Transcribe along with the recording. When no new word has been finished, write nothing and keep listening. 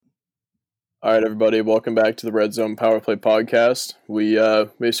All right, everybody, welcome back to the Red Zone Power Play podcast. We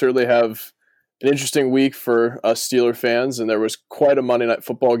certainly have an interesting week for us Steeler fans, and there was quite a Monday Night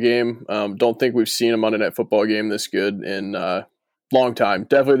Football game. Don't think we've seen a Monday Night Football game this good in a long time.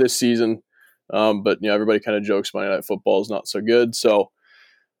 Definitely this season, but everybody kind of jokes Monday Night Football is not so good. So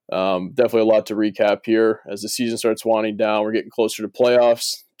definitely a lot to recap here as the season starts winding down. We're getting closer to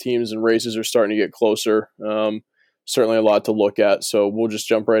playoffs. Teams and races are starting to get closer. Certainly a lot to look at. So we'll just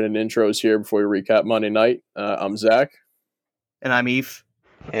jump right into intros here before we recap Monday night. I'm Zach. And I'm Eve.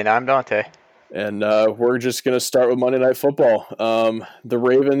 And I'm Dante. And we're just going to start with Monday Night Football. The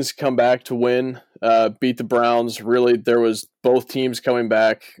Ravens come back to win, beat the Browns. Really, there was both teams coming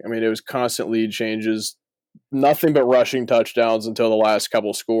back. I mean, it was constant lead changes. Nothing but rushing touchdowns until the last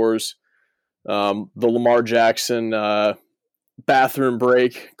couple scores. The Lamar Jackson bathroom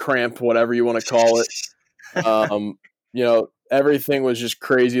break, cramp, whatever you want to call it. Everything was just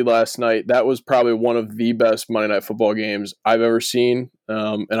crazy last night. That was probably one of the best Monday Night Football games I've ever seen,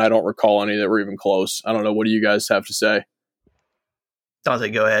 and I don't recall any that were even close. I don't know. What do you guys have to say? Dante,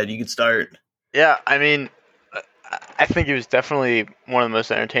 go ahead. You can start. Yeah, I mean, I think it was definitely one of the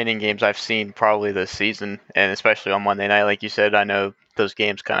most entertaining games I've seen probably this season, and especially on Monday night. Like you said, I know those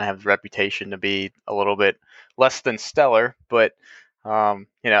games kind of have the reputation to be a little bit less than stellar, but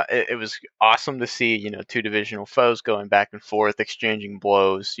it was awesome to see, two divisional foes going back and forth, exchanging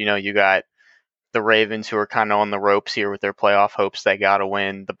blows. You got the Ravens who are kind of on the ropes here with their playoff hopes. They got to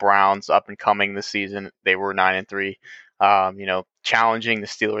win. The Browns up and coming this season. They were 9-3, challenging the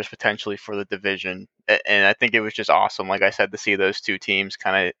Steelers potentially for the division. And I think it was just awesome, like I said, to see those two teams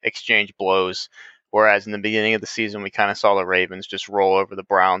kind of exchange blows. Whereas in the beginning of the season, we kind of saw the Ravens just roll over the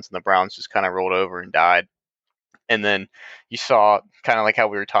Browns, and the Browns just kind of rolled over and died. And then you saw kind of like how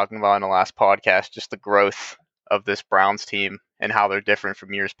we were talking about in the last podcast, just the growth of this Browns team and how they're different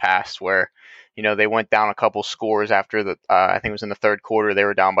from years past where, they went down a couple scores after I think it was in the third quarter, they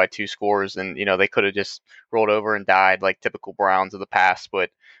were down by 2 scores and, they could have just rolled over and died like typical Browns of the past. But,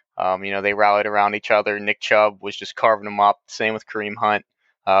 they rallied around each other. Nick Chubb was just carving them up. Same with Kareem Hunt.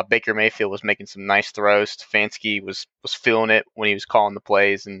 Baker Mayfield was making some nice throws. Stefanski was feeling it when he was calling the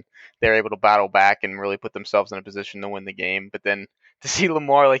plays, and they were able to battle back and really put themselves in a position to win the game. But then to see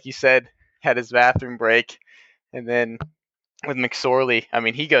Lamar, like you said, had his bathroom break, and then with McSorley, I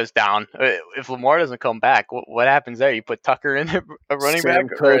mean, he goes down. If Lamar doesn't come back, what happens there? You put Tucker in a running Sam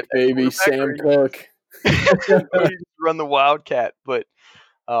back? Cook, baby. Sam Cook. You just run the Wildcat. But,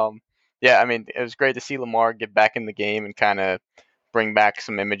 I mean, it was great to see Lamar get back in the game and kind of bring back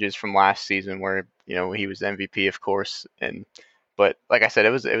some images from last season where, he was MVP, of course. But like I said,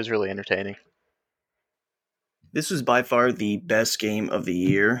 it was really entertaining. This was by far the best game of the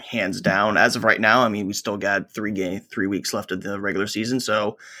year, hands down. As of right now, I mean, we still got 3 weeks left of the regular season,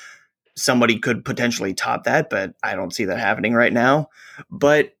 so somebody could potentially top that, but I don't see that happening right now.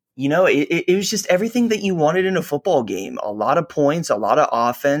 But, it was just everything that you wanted in a football game. A lot of points, a lot of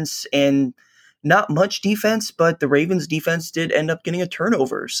offense, and not much defense, but the Ravens defense did end up getting a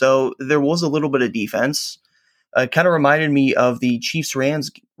turnover. So there was a little bit of defense. Kind of reminded me of the Chiefs-Rams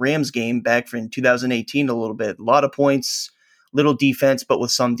game back in 2018 a little bit. A lot of points, little defense, but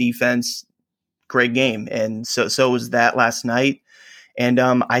with some defense. Great game. And so was that last night. And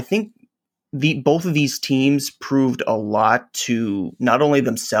I think both of these teams proved a lot to not only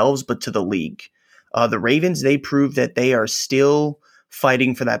themselves, but to the league. The Ravens, they proved that they are still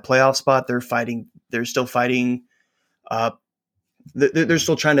fighting for that playoff spot. They're still fighting. They're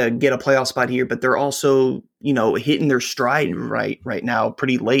still trying to get a playoff spot here, but they're also, hitting their stride right now,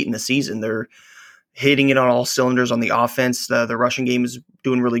 pretty late in the season. They're hitting it on all cylinders on the offense. The rushing game is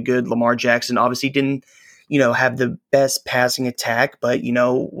doing really good. Lamar Jackson obviously didn't, have the best passing attack, but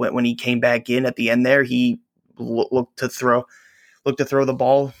when he came back in at the end there, he looked to throw the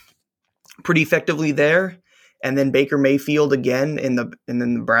ball pretty effectively there. And then Baker Mayfield again, and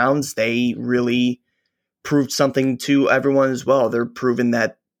then the Browns, they really proved something to everyone as well. They proved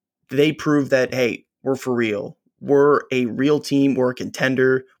that, hey, we're for real. We're a real team. We're a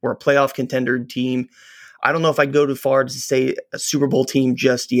contender. We're a playoff contender team. I don't know if I'd go too far to say a Super Bowl team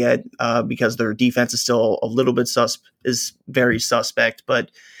just yet, because their defense is still a little bit is very suspect,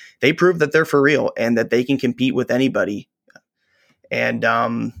 but they proved that they're for real and that they can compete with anybody. And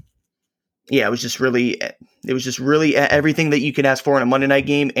it was just really everything that you could ask for in a Monday night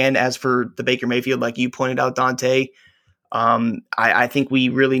game. And as for the Baker Mayfield, like you pointed out, Dante, I think we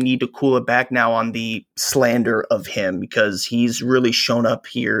really need to cool it back now on the slander of him, because he's really shown up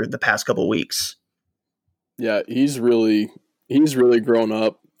here the past couple of weeks. Yeah, he's really grown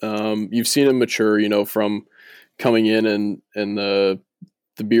up. You've seen him mature, from coming in and the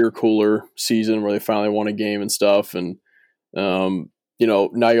the beer cooler season where they finally won a game and stuff. And,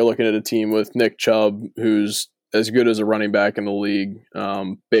 now you're looking at a team with Nick Chubb, who's as good as a running back in the league.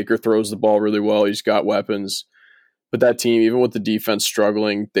 Baker throws the ball really well. He's got weapons. But that team, even with the defense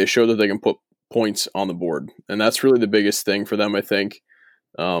struggling, they show that they can put points on the board. And that's really the biggest thing for them, I think,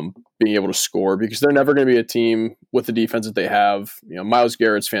 being able to score, because they're never going to be a team with the defense that they have. Myles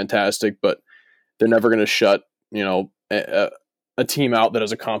Garrett's fantastic, but they're never going to shut, a team out that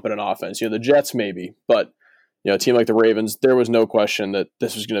has a competent offense. The Jets maybe, but a team like the Ravens, there was no question that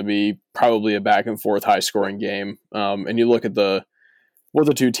this was going to be probably a back and forth, high scoring game. And you look at what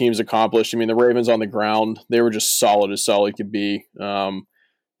the two teams accomplished. I mean, the Ravens on the ground, they were just solid as solid could be.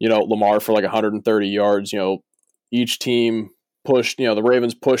 Lamar for like 130 yards. Each team pushed. The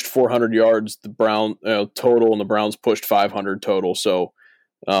Ravens pushed 400 yards. The total, and the Browns pushed 500 total. So,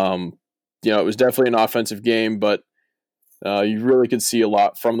 it was definitely an offensive game, but you really could see a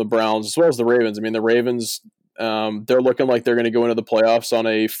lot from the Browns as well as the Ravens. I mean, the Ravens, they're looking like they're going to go into the playoffs on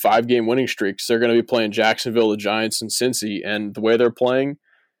a 5-game winning streak. So they're going to be playing Jacksonville, the Giants, and Cincy. And the way they're playing,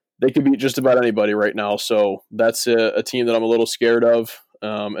 they could beat just about anybody right now. So that's a team that I'm a little scared of.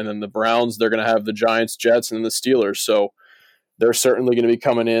 And then the Browns, they're going to have the Giants, Jets, and then the Steelers. So they're certainly going to be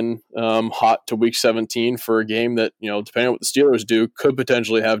coming in hot to Week 17 for a game that, depending on what the Steelers do, could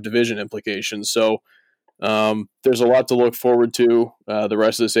potentially have division implications. So there's a lot to look forward to the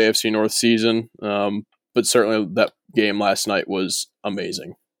rest of this AFC North season. But certainly that game last night was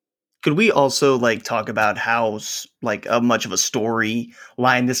amazing. Could we also talk about how much of a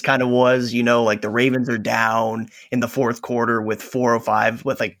storyline this kind of was? The Ravens are down in the fourth quarter with 4:05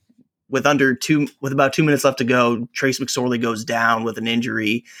 with about 2 minutes left to go. Trace McSorley goes down with an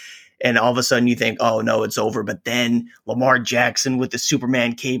injury, and all of a sudden you think, oh no, it's over. But then Lamar Jackson with the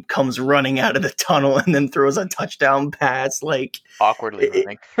Superman cape comes running out of the tunnel and then throws a touchdown pass, awkwardly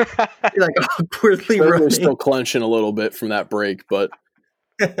running, awkwardly running. They're still clenching a little bit from that break, but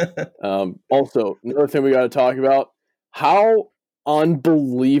also another thing we got to talk about: how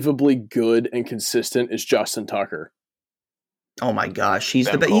unbelievably good and consistent is Justin Tucker. Oh my gosh, he's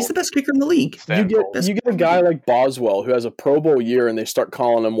the best kicker in the league. You get a guy like Boswell who has a Pro Bowl year, and they start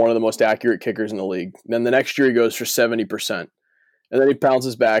calling him one of the most accurate kickers in the league. Then the next year he goes for 70%, and then he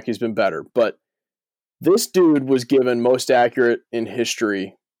bounces back. He's been better, but this dude was given most accurate in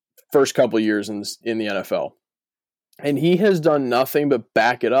history first couple years in the NFL, and he has done nothing but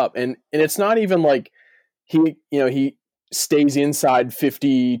back it up. And it's not even like he stays inside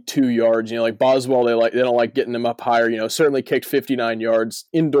 52 yards. Like Boswell, they don't like getting him up higher. Certainly kicked 59 yards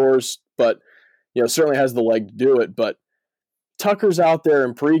indoors, but certainly has the leg to do it. But Tucker's out there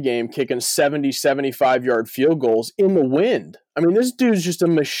in pregame kicking 70, 75-yard field goals in the wind. I mean, this dude's just a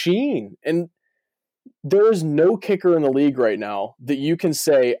machine. And there is no kicker in the league right now that you can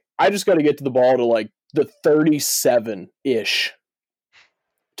say, I just got to get to the ball to the 37-ish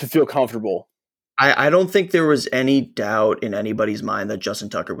to feel comfortable. I don't think there was any doubt in anybody's mind that Justin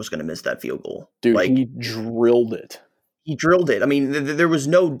Tucker was going to miss that field goal. Dude, he drilled it. He drilled it. I mean, there was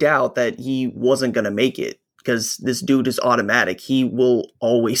no doubt that he wasn't going to make it because this dude is automatic. He will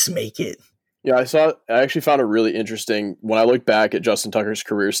always make it. Yeah, I actually found it really interesting when I look back at Justin Tucker's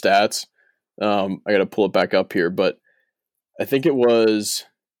career stats. I got to pull it back up here, but I think it was,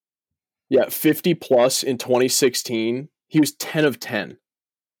 50 plus in 2016. He was 10 of 10.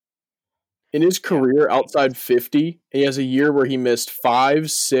 In his career outside 50, he has a year where he missed 5,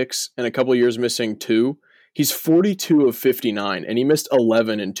 6, and a couple of years missing 2. He's 42 of 59, and he missed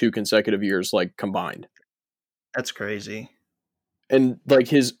 11 in 2 consecutive years, combined. That's crazy. And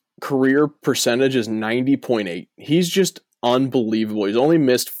his career percentage is 90.8. He's just unbelievable. He's only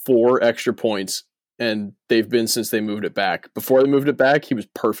missed 4 extra points, and they've been since they moved it back. Before they moved it back, he was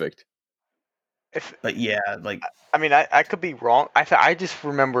perfect. I could be wrong. I just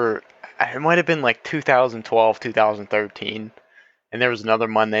remember it might have been 2012, 2013, and there was another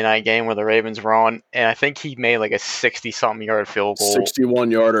Monday night game where the Ravens were on, and I think he made a 60-something yard field goal.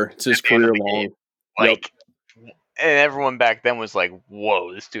 61-yarder. It's his career long. And everyone back then was like,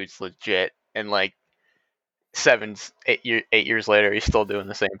 whoa, this dude's legit. And 8 years later, he's still doing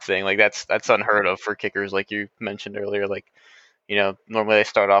the same thing. That's unheard of for kickers, like you mentioned earlier. Normally they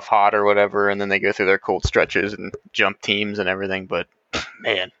start off hot or whatever, and then they go through their cold stretches and jump teams and everything. But,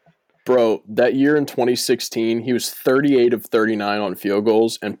 man. Bro, that year in 2016, he was 38 of 39 on field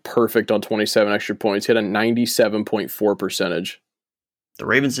goals and perfect on 27 extra points. He had a 97.4 percentage. The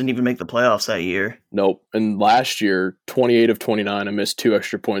Ravens didn't even make the playoffs that year. Nope. And last year, 28 of 29, I missed 2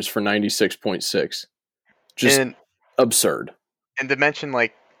 extra points for 96.6. Just absurd. And to mention,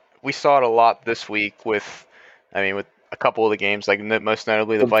 we saw it a lot this week with a couple of the games, like most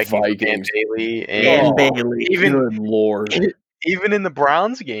notably the Vikings with Dan Bailey, and Bailey. Good Lord. Even in the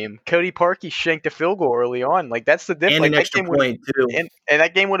Browns game, Cody Parkey shanked a field goal early on. Like that's the difference. And like, an extra point too. And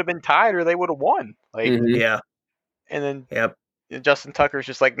that game would have been tied, or they would have won. Like yeah. And then Justin Tucker's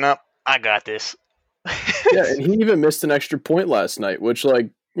just like, nope, I got this. Yeah, and he even missed an extra point last night, which, like,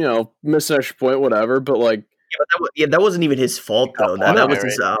 you know, missed an extra point, whatever. But like, that wasn't even his fault though.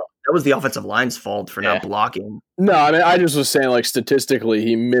 That was the offensive line's fault for not blocking. No, I mean, I just was saying, like, statistically,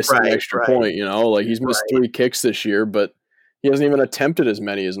 he missed an extra point. You know, like he's missed 3 kicks this year, but he hasn't even attempted as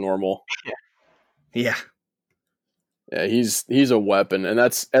many as normal. Yeah. Yeah, he's a weapon, and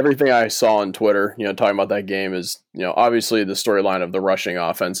that's everything I saw on Twitter. You know, talking about that game is, you know, obviously the storyline of the rushing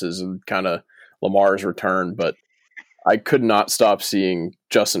offenses and kind of Lamar's return, but I could not stop seeing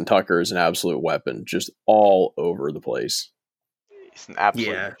Justin Tucker as an absolute weapon, just all over the place. He's an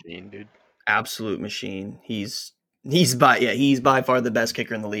absolute machine, dude. Absolute machine. He's by far the best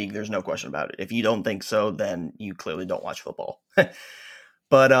kicker in the league. There's no question about it. If you don't think so, then you clearly don't watch football.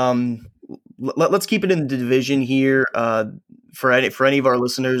 But let's keep it in the division here. For any of our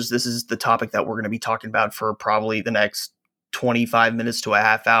listeners, this is the topic that we're going to be talking about for probably the next 25 minutes to a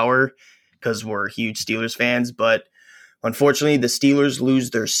half hour because we're huge Steelers fans. But unfortunately, the Steelers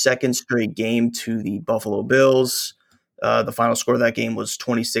lose their second straight game to the Buffalo Bills. The final score of that game was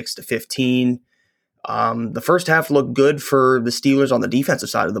 26-15. The first half looked good for the Steelers on the defensive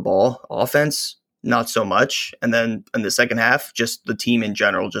side of the ball. Offense, not so much. And then in the second half, just the team in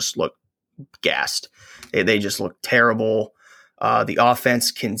general just looked gassed. They just looked terrible. The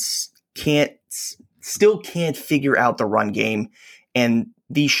offense still can't figure out the run game, and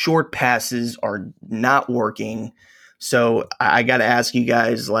these short passes are not working. So I got to ask you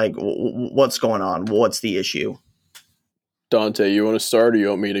guys, like, what's going on? What's the issue? Dante, you want to start, or you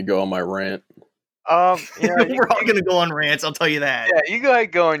want me to go on my rant? We're all going to go on rants. I'll tell you that. Yeah, you go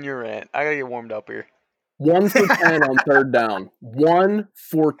ahead, go on your rant. I gotta get warmed up here. 1 for 10 on third down. 1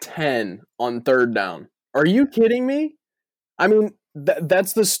 for 10 on third down. Are you kidding me? I mean,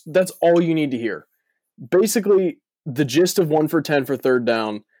 that's all you need to hear. Basically, the gist of 1 for 10 for third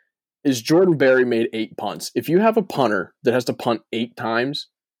down is Jordan Berry made 8 punts. If you have a punter that has to punt 8 times,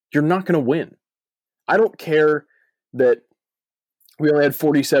 you're not going to win. I don't care that we only had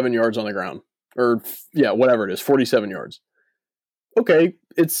 47 yards on the ground. Or, yeah, whatever it is, 47 yards. Okay,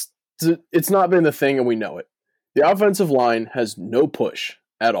 it's not been the thing, and we know it. The offensive line has no push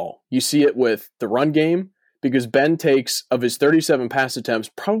at all. You see it with the run game, because Ben takes, of his 37 pass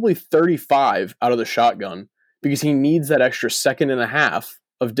attempts, probably 35 out of the shotgun, because he needs that extra second and a half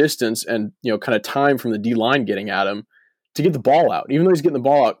of distance and, you know, kind of time from the D-line getting at him to get the ball out. Even though he's getting the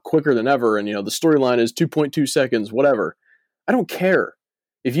ball out quicker than ever, and, you know, the storyline is 2.2 seconds, whatever. I don't care.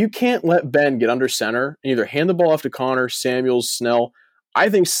 If you can't let Ben get under center and either hand the ball off to Connor, Samuels, Snell, I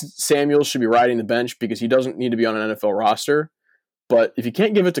think Samuels should be riding the bench because he doesn't need to be on an NFL roster. But if you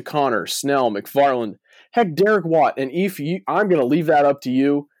can't give it to Connor, Snell, McFarland, heck, Derek Watt, and I'm going to leave that up to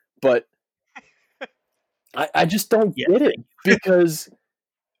you, but I just don't get it because,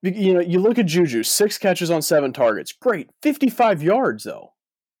 you know, you look at Juju, 6 catches on 7 targets. Great. 55 yards, though.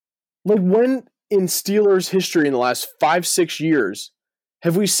 Like, when in Steelers history in the last 5-6 years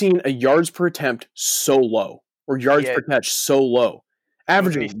have we seen a yards per attempt so low or yards per catch so low?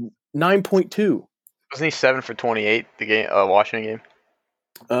 Averaging 9.2. Wasn't he 7 for 28 the game, Washington game?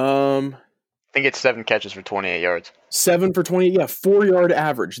 I think it's 7 catches for 28 yards. 7 for 28, yeah, 4-yard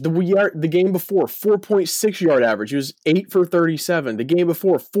average. The game before, 4.6 yard average. He was 8 for 37. The game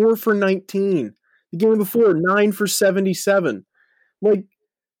before, 4 for 19. The game before, 9 for 77. Like,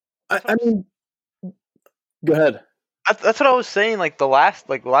 I mean, go ahead. That's what I was saying. Like the last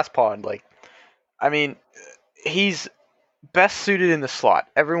pod. Like, I mean, he's best suited in the slot.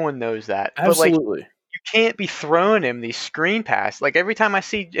 Everyone knows that. Absolutely. But, like, you can't be throwing him these screen passes. Like, every time I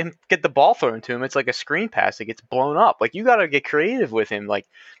see him get the ball thrown to him, it's like a screen pass that gets blown up. Like, you got to get creative with him. Like,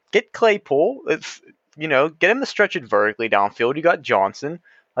 get Claypool. Get him to stretch it vertically downfield. You got Johnson.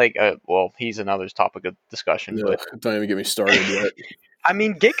 Like, well, he's another topic of discussion. Yeah, but don't even get me started yet. I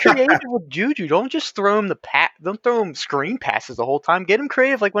mean, get creative with Juju. Don't just throw him don't throw him screen passes the whole time. Get him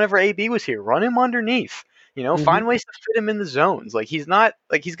creative, like whenever AB was here. Run him underneath. Find ways to fit him in the zones. Like, he's not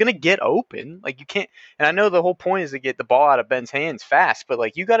like he's gonna get open. Like, you can't. And I know the whole point is to get the ball out of Ben's hands fast, but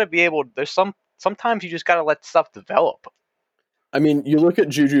like you got to be able. Sometimes you just got to let stuff develop. I mean, you look at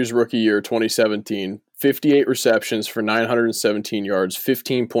Juju's rookie year, 2017, 58 receptions for 917 yards,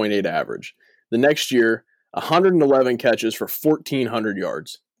 15.8 average. The next year, 111 catches for 1,400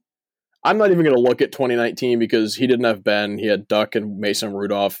 yards. I'm not even going to look at 2019 because he didn't have Ben. He had Duck and Mason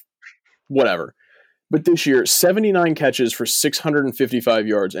Rudolph. Whatever. But this year, 79 catches for 655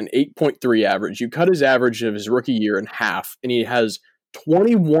 yards and 8.3 average. You cut his average of his rookie year in half, and he has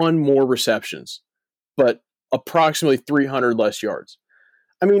 21 more receptions, but approximately 300 less yards.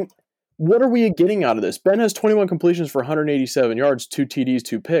 I mean, what are we getting out of this? Ben has 21 completions for 187 yards, 2 TDs,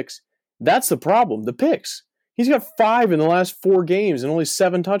 2 picks. That's the problem, the picks. He's got 5 in the last 4 games and only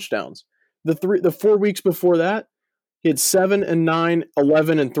 7 touchdowns. The 4 weeks before that, he had 7 and 9,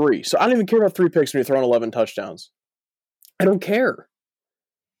 11 and 3. So I don't even care about 3 picks when you're throwing 11 touchdowns. I don't care.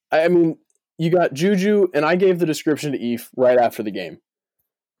 I mean, you got Juju, and I gave the description to Eve right after the game.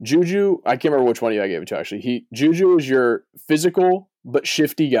 Juju, I can't remember which one I gave it to, actually. Juju is your physical but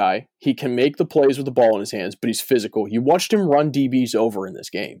shifty guy. He can make the plays with the ball in his hands, but he's physical. You watched him run DBs over in this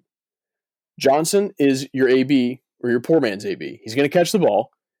game. Johnson is your AB, or your poor man's AB. He's going to catch the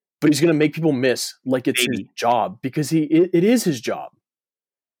ball, but he's going to make people miss like it's his job, because it is his job.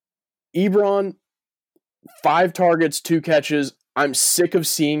 Ebron, 5 targets, 2 catches. I'm sick of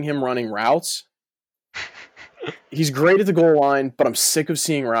seeing him running routes. He's great at the goal line, but I'm sick of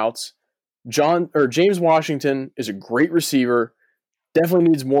seeing routes. James Washington is a great receiver. Definitely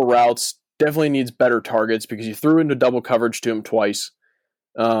needs more routes. Definitely needs better targets, because you threw into double coverage to him twice.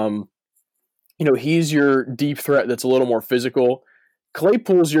 He's your deep threat that's a little more physical.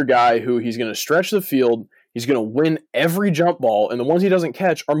 Claypool's your guy who he's going to stretch the field. He's going to win every jump ball, and the ones he doesn't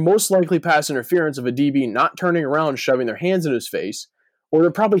catch are most likely pass interference of a DB not turning around, shoving their hands in his face, or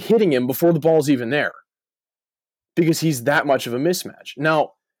they're probably hitting him before the ball's even there, because he's that much of a mismatch.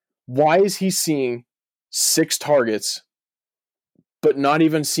 Now, why is he seeing 6 targets but not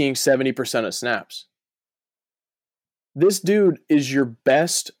even seeing 70% of snaps? This dude is your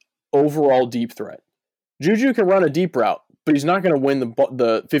best overall deep threat. Juju can run a deep route, but he's not going to win the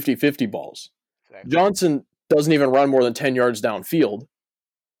 50-50 balls. Exactly. Johnson doesn't even run more than 10 yards downfield.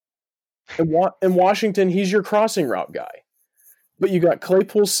 In Washington, he's your crossing route guy. But you got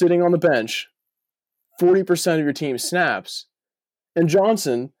Claypool sitting on the bench, 40% of your team snaps, and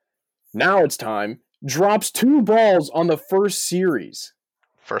Johnson, now it's time, drops 2 balls on the first series.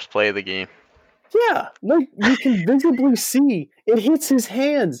 First play of the game. Yeah, like you can visibly see it hits his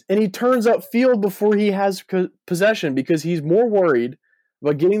hands, and he turns upfield before he has possession, because he's more worried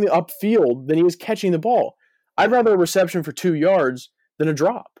about getting the upfield than he is catching the ball. I'd rather a reception for 2 yards than a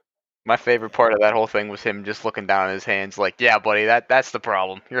drop. My favorite part of that whole thing was him just looking down at his hands like, yeah, buddy, that's the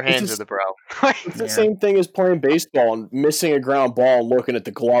problem. Your hands are the problem. It's the same thing as playing baseball and missing a ground ball and looking at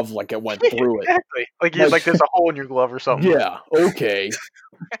the glove like it went through it. Exactly. Like there's a hole in your glove or something. Yeah, okay.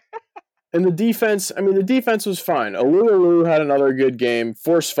 And the defense was fine. Alulu had another good game,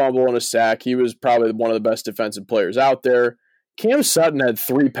 forced fumble and a sack. He was probably one of the best defensive players out there. Cam Sutton had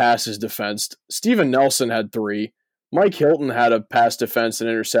 3 passes defensed. Steven Nelson had 3. Mike Hilton had a pass defense, an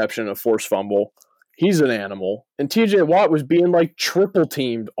interception, a forced fumble. He's an animal. And TJ Watt was being like triple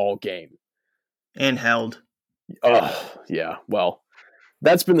teamed all game. And held. Oh, yeah. Well,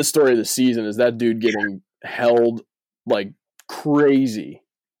 that's been the story of the season, is that dude getting held like crazy.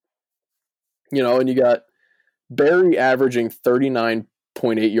 And you got Barry averaging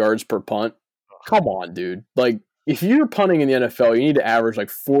 39.8 yards per punt. Come on, dude. Like, if you're punting in the NFL, you need to average like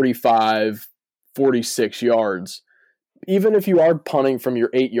 45, 46 yards. Even if you are punting from your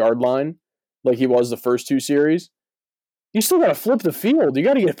 8-yard line, like he was the first 2 series, you still got to flip the field. You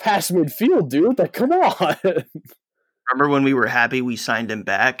got to get past midfield, dude. Like, come on. Remember when we were happy we signed him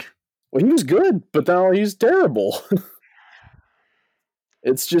back? Well, he was good, but now he's terrible.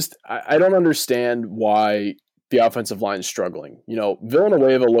 It's just, I don't understand why the offensive line is struggling.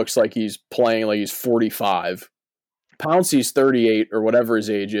 Villanueva looks like he's playing like he's 45. Pouncey's 38 or whatever his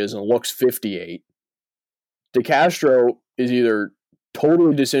age is and looks 58. DeCastro is either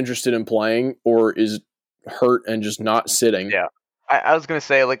totally disinterested in playing or is hurt and just not sitting. Yeah. I was going to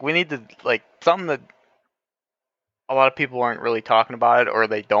say, we need to, something that a lot of people aren't really talking about it, or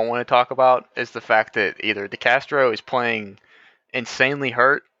they don't want to talk about, is the fact that either DeCastro is playing insanely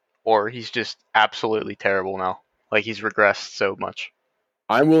hurt or he's just absolutely terrible now. He's regressed so much.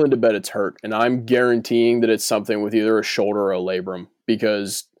 I'm willing to bet it's hurt, and I'm guaranteeing that it's something with either a shoulder or a labrum,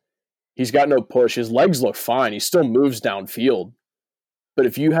 because he's got no push. His legs look fine. He still moves downfield. But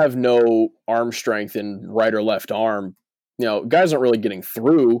if you have no arm strength in right or left arm, guys aren't really getting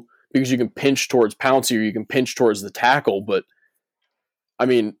through, because you can pinch towards Pouncey or you can pinch towards the tackle. But,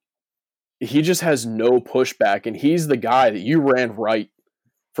 he just has no pushback, and he's the guy that you ran right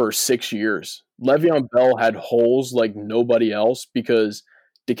for 6 years. Le'Veon Bell had holes like nobody else because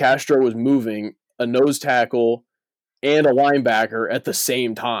DeCastro was moving a nose tackle and a linebacker at the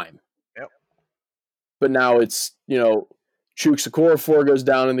same time. Yep. But now it's, Chuk Okorafor goes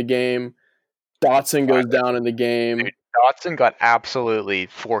down in the game. Dotson goes down in the game. Dude, Dotson got absolutely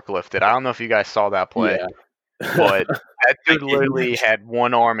forklifted. I don't know if you guys saw that play, Yeah. but that dude literally had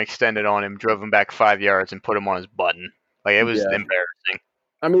one arm extended on him, drove him back 5 yards, and put him on his button. Like, it was embarrassing.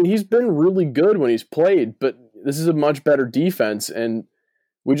 I mean, he's been really good when he's played, but this is a much better defense, and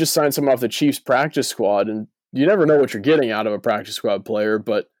we just signed someone off the Chiefs practice squad, and you never know what you're getting out of a practice squad player,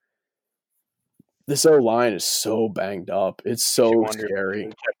 but this O-line is so banged up. It's so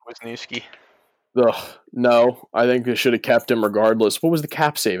scary. Wisniewski. Ugh, no, I think they should have kept him regardless. What was the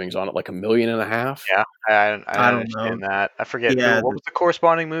cap savings on it? Like $1.5 million? Yeah, I don't understand that. I forget. What was the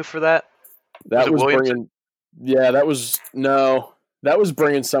corresponding move for that? That was bringing. Yeah, that was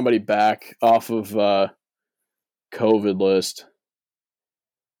bringing somebody back off of COVID list.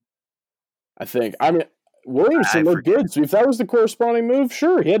 I think. I mean, Williamson looked good. So if that was the corresponding move,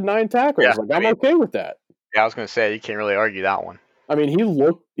 sure, he had 9 tackles. Yeah, I'm okay with that. Yeah, I was going to say you can't really argue that one. I mean,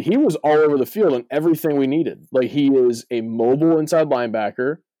 he was all over the field and everything we needed. Like, he is a mobile inside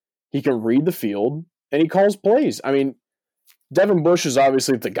linebacker. He can read the field and he calls plays. I mean, Devin Bush is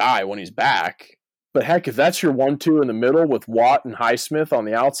obviously the guy when he's back. But heck, if that's your 1-2 in the middle with Watt and Highsmith on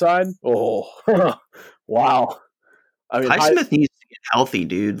the outside, wow. I mean, Highsmith needs to get healthy,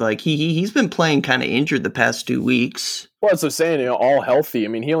 dude. Like he's been playing kind of injured the past 2 weeks. Well, that's what I'm saying. All healthy. I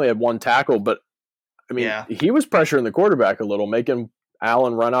mean, he only had 1 tackle, but I mean, he was pressuring the quarterback a little, making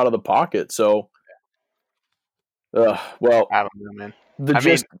Allen run out of the pocket. So, well, I don't know, man.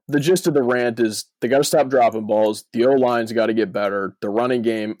 The gist of the rant is they got to stop dropping balls. The O-line's got to get better. The running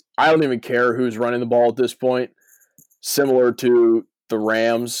game, I don't even care who's running the ball at this point. Similar to the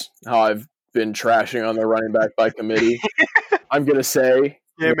Rams, how I've been trashing on their running back by committee. I'm going to say,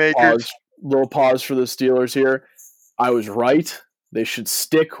 little pause for the Steelers here. I was right. They should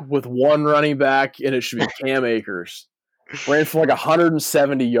stick with 1 running back, and it should be Cam Akers. Ran for like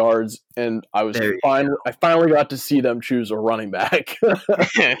 170 yards, and I finally got to see them choose a running back.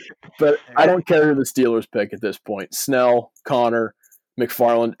 But I don't care who the Steelers pick at this point. Snell, Connor,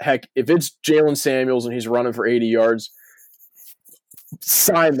 McFarland. Heck, if it's Jalen Samuels and he's running for 80 yards,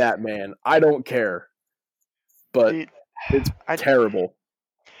 sign that man. I don't care. But it's terrible.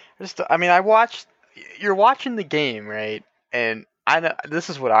 You're watching the game, right? And I know this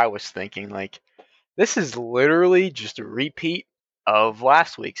is what I was thinking. Like, this is literally just a repeat of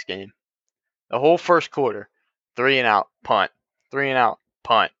last week's game. The whole first quarter, 3 and out, punt, 3 and out,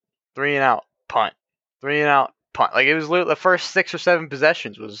 punt, 3 and out, punt, 3 and out, punt. Like, it was literally the first 6 or 7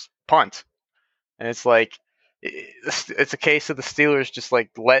 possessions was punt. And it's like, it's a case of the Steelers just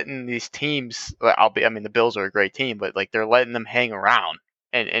like letting these teams, the Bills are a great team, but like they're letting them hang around.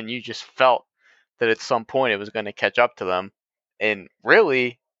 And you just felt that at some point it was going to catch up to them. And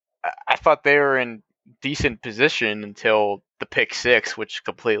really, I thought they were in decent position until the pick 6, which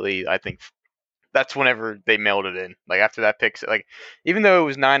completely, I think, that's whenever they mailed it in. Like, after that pick, like, even though it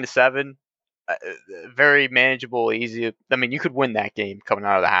was 9-7, very manageable, easy. I mean, you could win that game coming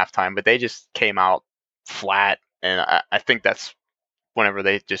out of the halftime, but they just came out flat, and I think that's whenever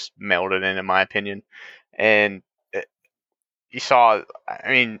they just mailed it in my opinion. And you saw,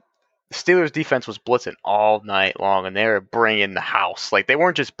 I mean, the Steelers defense was blitzing all night long, and they were bringing the house. Like, they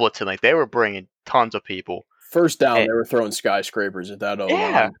weren't just blitzing, like, they were bringing tons of people. First down, they were throwing skyscrapers at that O-line.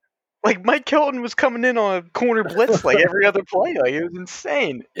 Yeah. Like, Mike Hilton was coming in on a corner blitz like every other play. Like, it was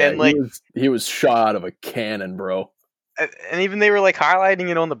insane. Yeah, and like he was shot out of a cannon, bro. And even they were like highlighting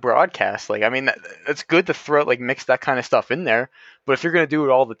it on the broadcast. Like, I mean, it's good to throw, like, mix that kind of stuff in there. But if you're going to do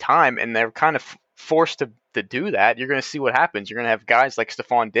it all the time, and they're kind of forced to do that, you're going to see what happens. You're going to have guys like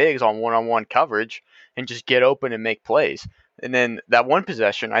Stephon Diggs on one-on-one coverage and just get open and make plays. And then that one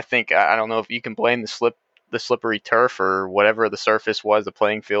possession, I think, I don't know if you can blame the slippery turf or whatever the surface was, the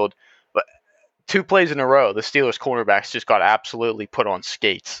playing field, but 2 plays in a row, the Steelers cornerbacks just got absolutely put on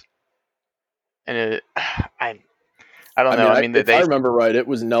skates. And I don't know. I mean, if I remember right, it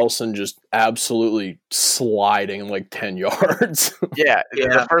was Nelson just absolutely sliding like 10 yards. Yeah.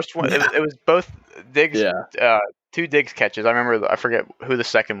 The first one, it was both Diggs, 2 Diggs catches. I forget who the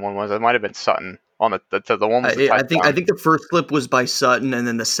second one was. It might have been Sutton on the one. Was the I think the first flip was by Sutton, and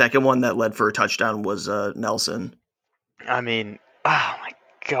then the second one that led for a touchdown was Nelson. I mean, oh my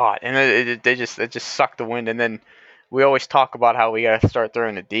God! And it just sucked the wind. And then we always talk about how we got to start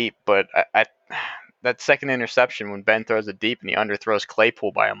throwing it deep, but I that second interception when Ben throws it deep and he underthrows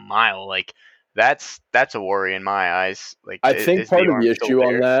Claypool by a mile, like that's a worry in my eyes. Like, I think part of the issue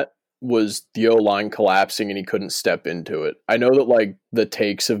on that was the O-line collapsing and he couldn't step into it. I know that like the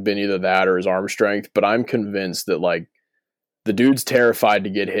takes have been either that or his arm strength, but I'm convinced that like the dude's terrified to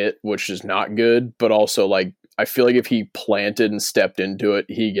get hit, which is not good, but also like I feel like if he planted and stepped into it,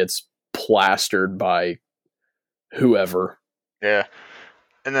 he gets plastered by whoever. Yeah.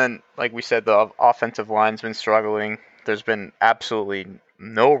 And then, like we said, the offensive line's been struggling. There's been absolutely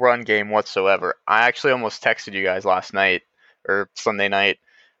no run game whatsoever. I actually almost texted you guys last night or Sunday night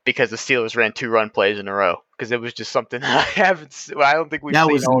because the Steelers ran 2 run plays in a row because it was just something that I don't think we've That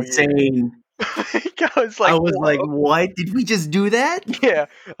seen was all insane. year. I was like, what? Did we just do that? Yeah,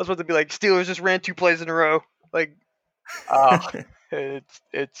 I was about to be like, Steelers just ran 2 plays in a row. Like,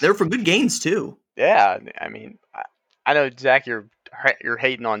 it's They're for good gains too. yeah. I mean, I know Zach, you're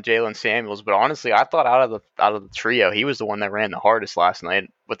hating on Jalen Samuels, but honestly, I thought out of the trio, he was the one that ran the hardest last night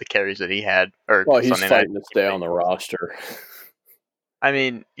with the carries that he had. Or Well, he's Sunday fighting night. to stay on the roster. I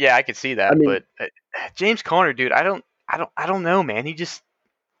mean, yeah, I could see that, but James Conner, dude, I don't know, man. It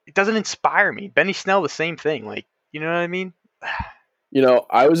doesn't inspire me. Benny Snell, the same thing. Like, you know what I mean?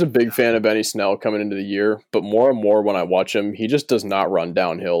 I was a big fan of Benny Snell coming into the year, but more and more when I watch him, he just does not run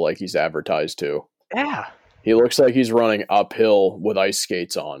downhill like he's advertised to. Yeah. He looks like he's running uphill with ice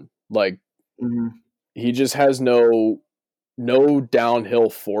skates on. Like, he just has no downhill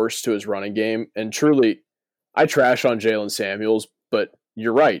force to his running game. And truly, I trash on Jalen Samuels, but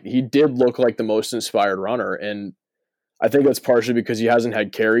you're right. He did look like the most inspired runner. And I think that's partially because he hasn't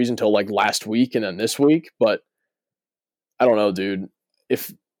had carries until like last week and then this week. But I don't know, dude.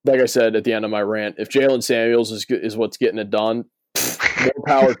 If, like I said at the end of my rant, if Jalen Samuels is what's getting it done, more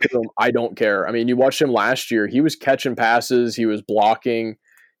power to him. I don't care. I mean, you watched him last year. He was catching passes. He was blocking.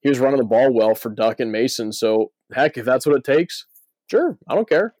 He was running the ball well for Duck and Mason. So, heck, if that's what it takes, sure. I don't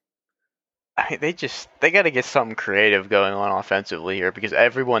care. They got to get something creative going on offensively here because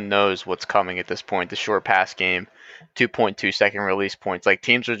everyone knows what's coming at this point. The short pass game, 2.2 second release points. Like,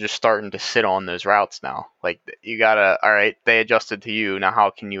 teams are just starting to sit on those routes now. Like, you gotta, all right, they adjusted to you. Now how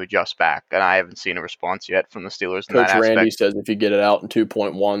can you adjust back? And I haven't seen a response yet from the Steelers in that Coach aspect. Randy says if you get it out in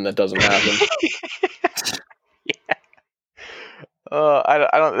 2.1, that doesn't happen. Yeah. I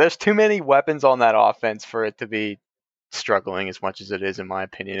don't. There's too many weapons on that offense for it to be struggling as much as it is, in my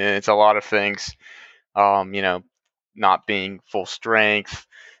opinion. And it's a lot of things. Not being full strength,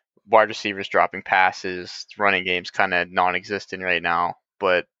 wide receivers dropping passes, running games kind of non-existent right now.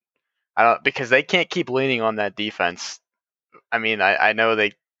 But I don't, because they can't keep leaning on that defense. I mean, I know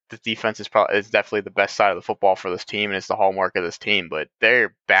the defense is definitely the best side of the football for this team, and it's the hallmark of this team. But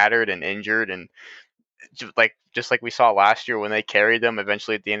they're battered and injured, and just like we saw last year when they carried them.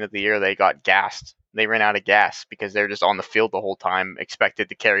 Eventually, at the end of the year, they got gassed. They ran out of gas because they're just on the field the whole time, expected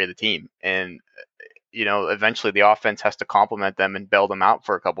to carry the team. And eventually the offense has to complement them and bail them out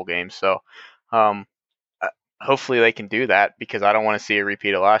for a couple games. So hopefully they can do that because I don't want to see a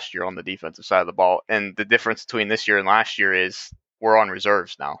repeat of last year on the defensive side of the ball. And the difference between this year and last year is we're on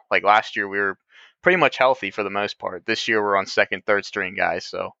reserves now. Like last year, we were pretty much healthy for the most part. This year, we're on second, third string guys.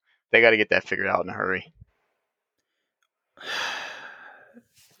 So they got to get that figured out in a hurry.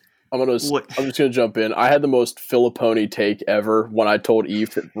 I'm just gonna jump in. I had the most Filipponi take ever when I told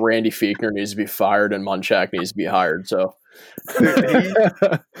Eve that Randy Fiechner needs to be fired and Munchak needs to be hired. So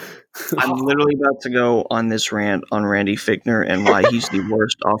I'm literally about to go on this rant on Randy Fiechner and why he's the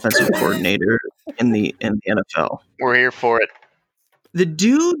worst offensive coordinator in the NFL. We're here for it. The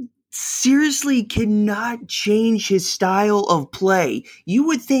dude seriously cannot change his style of play. You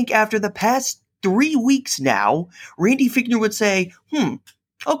would think after the past 3 weeks now, Randy Fiechner would say,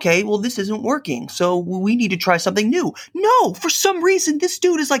 okay, well, this isn't working, so we need to try something new. No, for some reason, this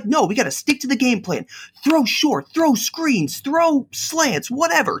dude is like, no, we got to stick to the game plan. Throw short, throw screens, throw slants,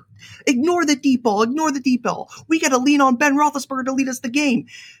 whatever. Ignore the deep ball. We got to lean on Ben Roethlisberger to lead us the game.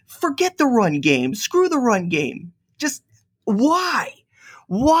 Forget the run game. Screw the run game. Just why?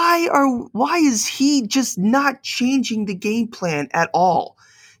 Why is he just not changing the game plan at all?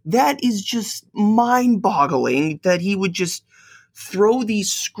 That is just mind-boggling that he would just throw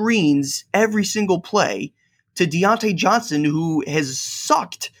these screens every single play to Dante Johnson, who has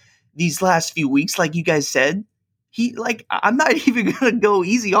sucked these last few weeks, like you guys said. I'm not even going to go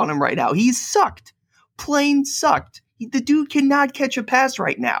easy on him right now. He's sucked. Plain sucked. The dude cannot catch a pass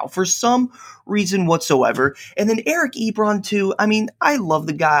right now for some reason whatsoever. And then Eric Ebron, too. I mean, I love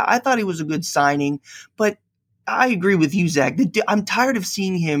the guy. I thought he was a good signing, but I agree with you, Zach. I'm tired of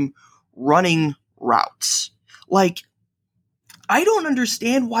seeing him running routes. Like, I don't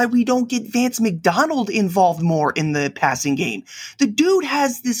understand why we don't get Vance McDonald involved more in the passing game. The dude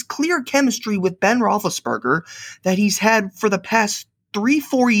has this clear chemistry with Ben Roethlisberger that he's had for the past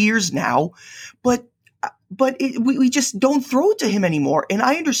 3-4 years now, but we just don't throw it to him anymore. And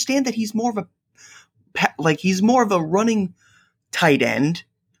I understand that he's more of a running tight end,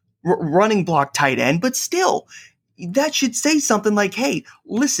 running block tight end, but still, that should say something like, hey,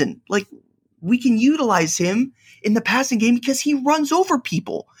 listen, like, we can utilize him in the passing game because he runs over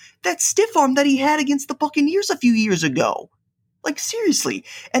people. That stiff arm that he had against the Buccaneers a few years ago. Like, seriously.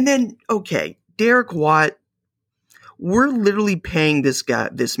 And then, okay, Derek Watt, we're literally paying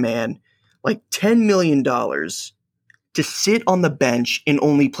this man, like $10 million to sit on the bench and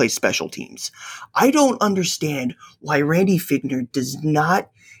only play special teams. I don't understand why Randy Figner does not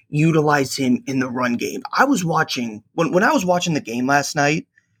utilize him in the run game. I was watching, when I was watching the game last night,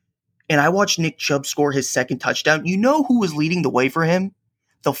 and I watched Nick Chubb score his second touchdown, you know who was leading the way for him?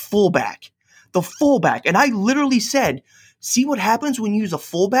 The fullback. The fullback. And I literally said, see what happens when you use a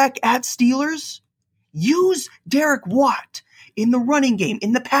fullback at Steelers? Use Derek Watt in the running game,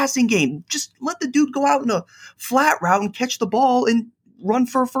 in the passing game. Just let the dude go out in a flat route and catch the ball and run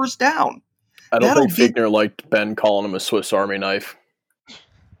for a first down. I don't think Figner liked Ben calling him a Swiss Army knife.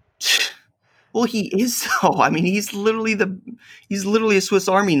 Well, he is though. I mean, he's literally a Swiss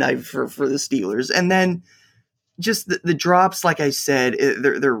Army knife for the Steelers. And then just the drops, like I said,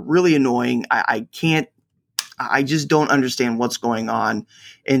 they're really annoying. I just don't understand what's going on.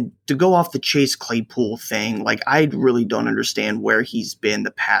 And to go off the Chase Claypool thing, like, I really don't understand where he's been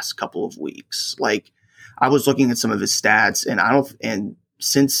the past couple of weeks. Like, I was looking at some of his stats, and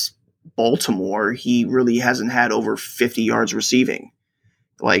since Baltimore, he really hasn't had over 50 yards receiving.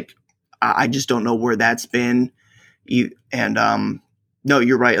 Like, I just don't know where that's been. No,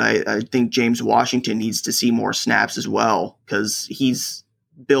 you're right. I think James Washington needs to see more snaps as well, because he's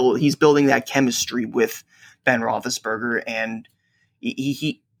building that chemistry with Ben Roethlisberger, and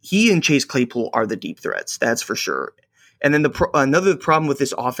he and Chase Claypool are the deep threats. That's for sure. And then another problem with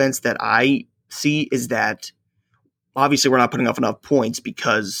this offense that I see is that obviously we're not putting up enough points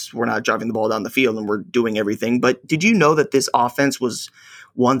because we're not driving the ball down the field and we're doing everything. But did you know that this offense was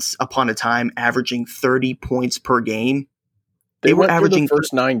once upon a time averaging 30 points per game? They were averaging the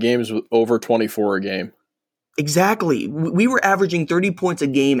first 9 games with over 24 a game. Exactly. We were averaging 30 points a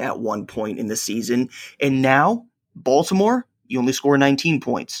game at one point in the season. And now, Baltimore, you only score 19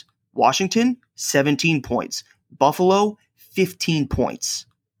 points. Washington, 17 points. Buffalo, 15 points.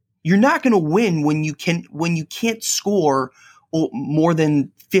 You're not going to win when you can't score more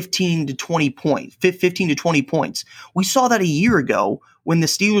than 15 to 20 points. We saw that a year ago when the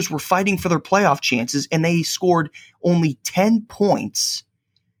Steelers were fighting for their playoff chances and they scored only 10 points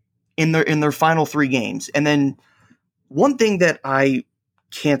in their final 3 games. And then one thing that I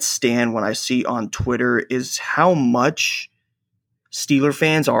can't stand when I see on Twitter is how much Steeler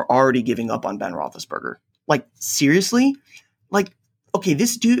fans are already giving up on Ben Roethlisberger. Like, seriously? Like, okay,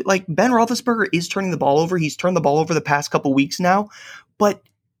 this dude, like, Ben Roethlisberger is turning the ball over. He's turned the ball over the past couple weeks now, but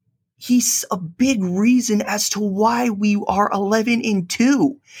he's a big reason as to why we are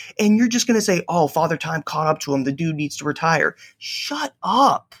 11-2. And you're just going to say, oh, Father Time caught up to him. The dude needs to retire. Shut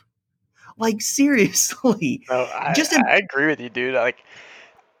up. Like, seriously. No, I agree with you, dude. Like,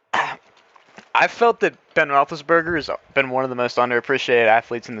 I felt that Ben Roethlisberger has been one of the most underappreciated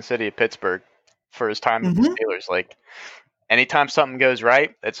athletes in the city of Pittsburgh for his time with the Steelers. Like, anytime something goes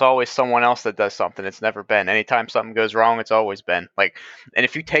right, it's always someone else that does something. It's never been. Anytime something goes wrong, it's always been. Like, and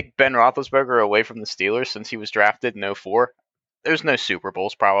if you take Ben Roethlisberger away from the Steelers since he was drafted in 2004, there's no Super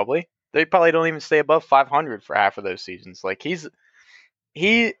Bowls probably. They probably don't even stay above 500 for half of those seasons. Like, he is,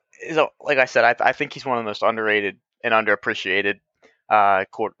 like I said, I think he's one of the most underrated and underappreciated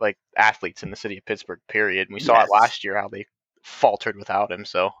athletes in the city of Pittsburgh, period. And we saw it last year how they faltered without him.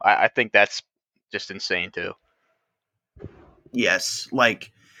 So I think that's just insane too. Yes,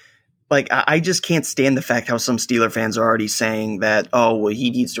 like I just can't stand the fact how some Steeler fans are already saying that, oh, well, he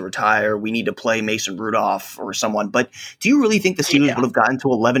needs to retire. We need to play Mason Rudolph or someone. But do you really think the Steelers would have gotten to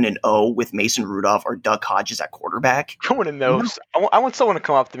 11-0 with Mason Rudolph or Duck Hodges at quarterback? I want to know. I want someone to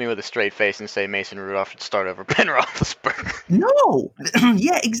come up to me with a straight face and say Mason Rudolph should start over Ben Roethlisberger. No.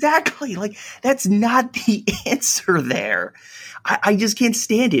 Yeah, exactly. Like, that's not the answer there. I just can't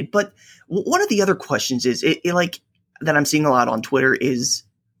stand it. But one of the other questions is, that I'm seeing a lot on Twitter is,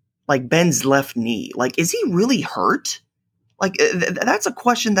 like, Ben's left knee. Like, is he really hurt? Like, that's a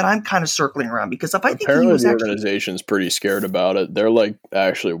question that I'm kind of circling around, because if I think apparently the organization's pretty scared about it. They're, like,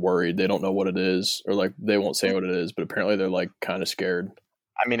 actually worried. They don't know what it is, or, like, they won't say what it is, but apparently they're, like, kind of scared.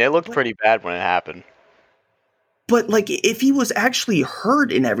 I mean, it looked pretty bad when it happened. But, like, if he was actually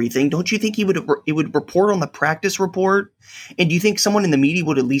hurt and everything, don't you think it would report on the practice report? And do you think someone in the media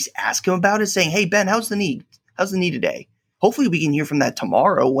would at least ask him about it, saying, hey, Ben, how's the knee? How's the knee today? Hopefully we can hear from that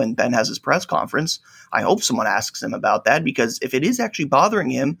tomorrow when Ben has his press conference. I hope someone asks him about that, because if it is actually bothering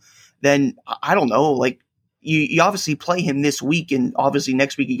him, then I don't know, like, you obviously play him this week and obviously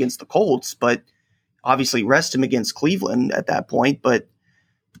next week against the Colts, but obviously rest him against Cleveland at that point, but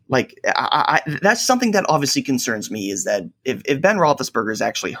like that's something that obviously concerns me is that if Ben Roethlisberger is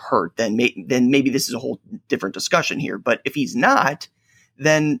actually hurt, then maybe this is a whole different discussion here. But if he's not,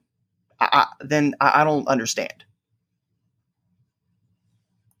 then I don't understand.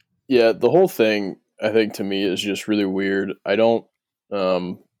 Yeah, the whole thing I think to me is just really weird. I don't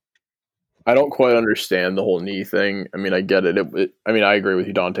quite understand the whole knee thing. I mean, I get it. I mean, I agree with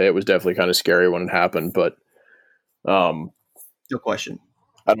you, Dante. It was definitely kind of scary when it happened, but no question.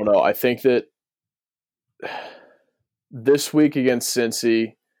 I don't know. I think that this week against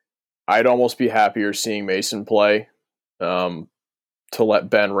Cincy, I'd almost be happier seeing Mason play to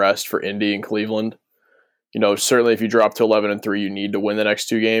let Ben rest for Indy and Cleveland. You know, certainly if you drop to 11-3, you need to win the next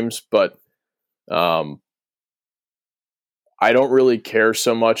 2 games, but I don't really care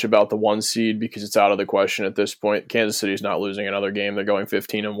so much about the 1 seed because it's out of the question at this point. Kansas City's not losing another game. They're going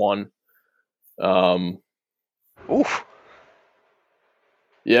 15-1. Oof.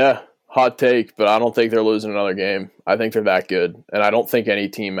 Yeah, hot take, but I don't think they're losing another game. I think they're that good, and I don't think any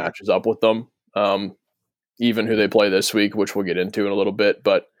team matches up with them, even who they play this week, which we'll get into in a little bit.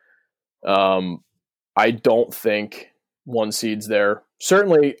 But I don't think 1 seed's there.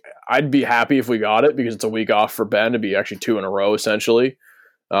 Certainly, I'd be happy if we got it because it's a week off for Ben to be actually 2 in a row, essentially.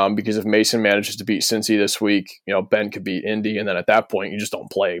 Because if Mason manages to beat Cincy this week, you know, Ben could beat Indy, and then at that point, you just don't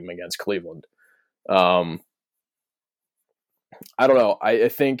play him against Cleveland. I don't know. I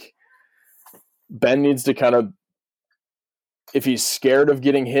think Ben needs to kind of, if he's scared of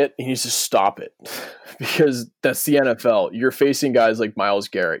getting hit, he needs to stop it because that's the NFL. You're facing guys like Myles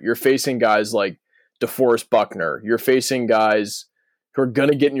Garrett. You're facing guys like DeForest Buckner. You're facing guys who are going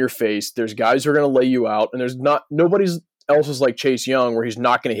to get in your face. There's guys who are going to lay you out, and there's not nobody else is like Chase Young where he's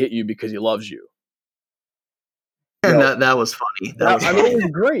not going to hit you because he loves you. And that was funny. I mean, it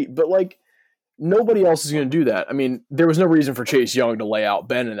was great, but like nobody else is going to do that. I mean, there was no reason for Chase Young to lay out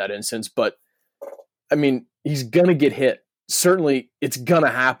Ben in that instance, but I mean, he's going to get hit. Certainly, it's going to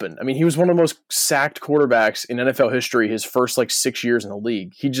happen. I mean, he was one of the most sacked quarterbacks in NFL history his first 6 years in the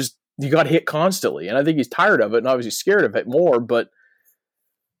league. He got hit constantly, and I think he's tired of it and obviously scared of it more, but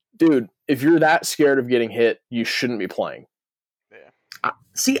dude, if you're that scared of getting hit, you shouldn't be playing.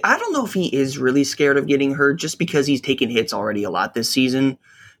 See, I don't know if he is really scared of getting hurt just because he's taken hits already a lot this season.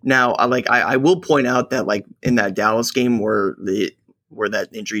 Now, I will point out that in that Dallas game where that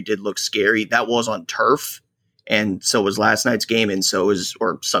injury did look scary, that was on turf, and so was last night's game, and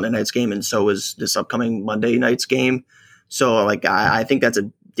or Sunday night's game, and so was this upcoming Monday night's game. So I think that's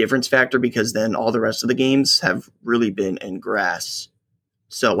a difference factor because then all the rest of the games have really been in grass.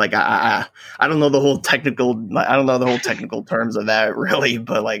 So I don't know the whole technical terms of that really,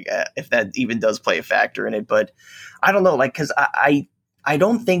 but if that even does play a factor in it, but I don't know, because I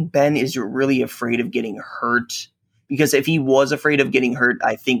don't think Ben is really afraid of getting hurt, because if he was afraid of getting hurt,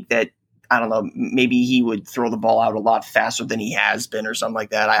 I think that, I don't know, maybe he would throw the ball out a lot faster than he has been or something like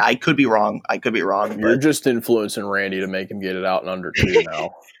that. I could be wrong. You're just influencing Randy to make him get it out in under 2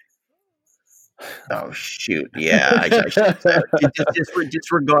 now. Oh shoot! Yeah, I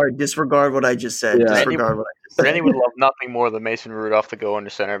disregard what I just said. Yeah. Randy would love nothing more than Mason Rudolph to go under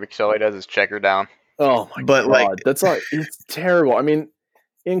center because all he does is check her down. Oh my god, that's it's terrible. I mean,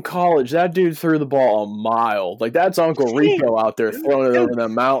 in college, that dude threw the ball a mile. That's Uncle Rico out there throwing it over the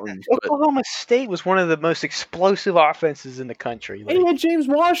mountains. Oklahoma State was one of the most explosive offenses in the country. He had James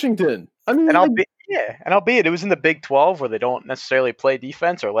Washington. I mean, albeit it was in the Big 12 where they don't necessarily play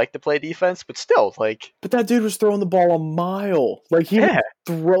defense or like to play defense, but still, But that dude was throwing the ball a mile. Would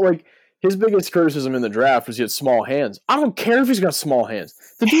throw, his biggest criticism in the draft was he had small hands. I don't care if he's got small hands.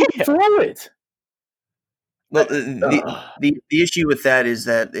 The dude can throw it. Well, the issue with that is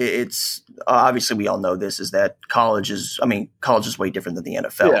that it's obviously we all know this is that college is way different than the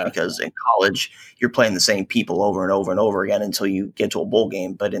NFL because in college you're playing the same people over and over and over again until you get to a bowl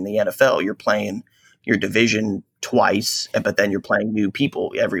game. But in the NFL, you're playing your division twice, but then you're playing new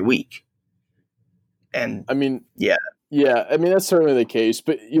people every week. And I mean, yeah, I mean that's certainly the case.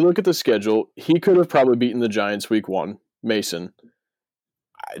 But you look at the schedule; he could have probably beaten the Giants week 1, Mason.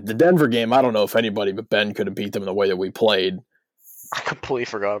 The Denver game, I don't know if anybody but Ben could have beat them the way that we played. I completely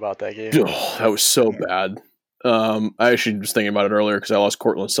forgot about that game. Oh, that was so bad. I actually was thinking about it earlier because I lost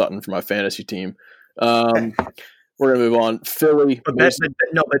Cortland Sutton for my fantasy team. We're gonna move on. Philly, but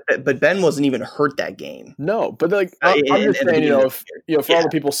Ben wasn't even hurt that game. No, but I'm just saying, for all the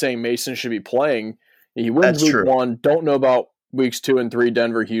people saying Mason should be playing, he wins week 1. Don't know about weeks 2 and 3.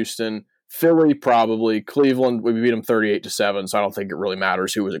 Denver, Houston. Philly, probably. Cleveland, we beat them 38-7, so I don't think it really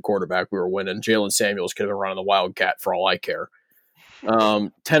matters who was at quarterback. We were winning. Jalen Samuels could have been running the Wildcat for all I care.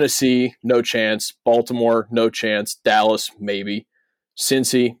 Tennessee, no chance. Baltimore, no chance. Dallas, maybe.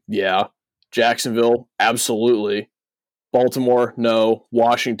 Cincy, yeah. Jacksonville, absolutely. Baltimore, no.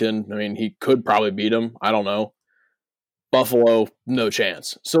 Washington, I mean, he could probably beat him. I don't know. Buffalo, no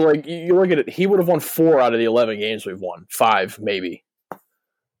chance. So, like, you look at it, he would have won 4 out of the 11 games we've won. 5, maybe.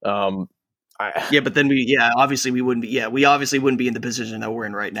 But then we obviously wouldn't be in the position that we're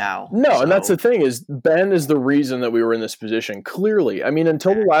in right now. No, so. And that's the thing is Ben is the reason that we were in this position. Clearly, I mean,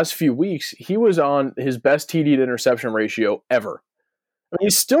 until the last few weeks, he was on his best TD to interception ratio ever. I mean,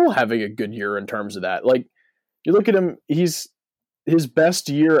 he's still having a good year in terms of that. Like, you look at him, his best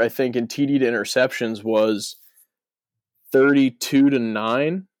year, I think, in TD to interceptions was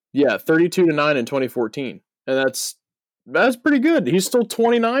 32-9. Yeah, 32-9 in 2014, and that's pretty good. He's still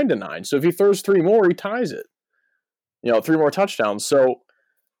 29-9. So if he throws 3 more, he ties it. 3 more touchdowns. So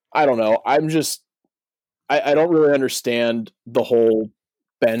I don't know. I don't really understand the whole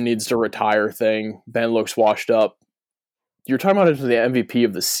Ben needs to retire thing. Ben looks washed up. You're talking about him as the MVP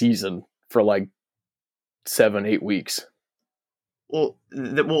of the season for like 7-8 weeks. Well,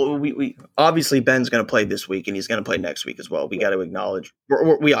 we obviously Ben's going to play this week and he's going to play next week as well. We got to acknowledge.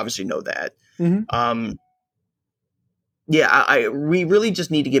 We obviously know that. Mm-hmm. We really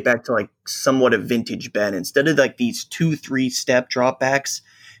just need to get back to like somewhat of vintage Ben instead of like these 2-3 step drop backs,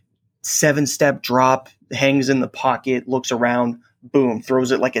 7-step drop, hangs in the pocket, looks around, boom,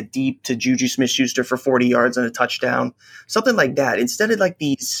 throws it like a deep to Juju Smith-Schuster for 40 yards and a touchdown, something like that. Instead of like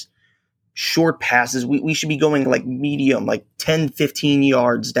these short passes, we should be going like medium, like 10, 15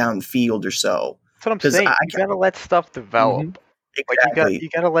 yards downfield or so. That's what I'm saying. You got to let stuff develop. Mm-hmm. Exactly. Like you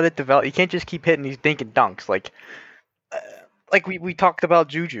got to let it develop. You can't just keep hitting these dink and dunks. Like we talked about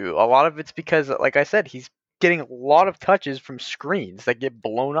Juju. A lot of it's because, like I said, he's getting a lot of touches from screens that get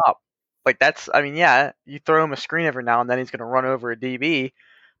blown up. Like that's, I mean, yeah, you throw him a screen every now and then, he's going to run over a DB,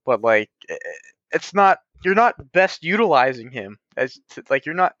 but like it's not, you're not best utilizing him like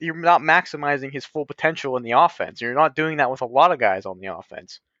you're not maximizing his full potential in the offense. You're not doing that with a lot of guys on the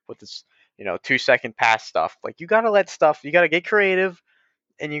offense with this, 2-second pass stuff. Like you got to get creative,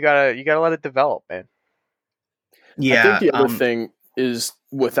 and you got to let it develop, man. Yeah, I think the other thing is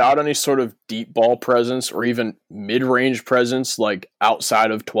without any sort of deep ball presence or even mid-range presence, like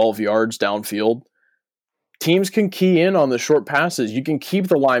outside of 12 yards downfield, teams can key in on the short passes. You can keep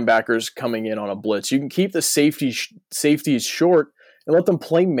the linebackers coming in on a blitz. You can keep the safeties short and let them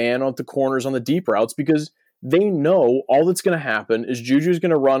play man on the corners on the deep routes because they know all that's going to happen is Juju's going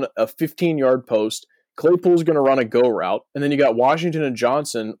to run a 15-yard post, Claypool's going to run a go route, and then you got Washington and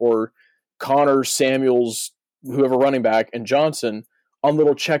Johnson or Connor, Samuels, whoever running back, and Johnson on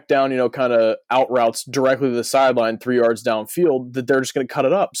little check down, kind of out routes directly to the sideline 3 yards downfield that they're just going to cut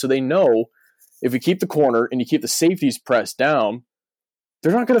it up. So they know if you keep the corner and you keep the safeties pressed down,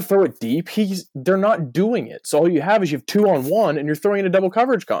 they're not going to throw it deep. They're not doing it. So all you have is you have 2-on-1 and you're throwing into double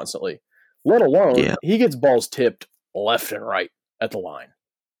coverage constantly, let alone he gets balls tipped left and right at the line.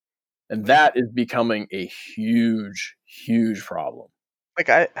 And that is becoming a huge, huge problem. Like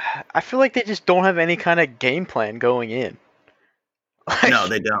I feel like they just don't have any kind of game plan going in. No,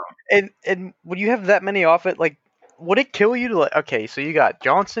 they don't. And when you have that many off it, like, would it kill you to okay, so you got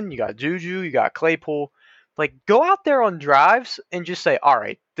Johnson, you got Juju, you got Claypool. Like, go out there on drives and just say, all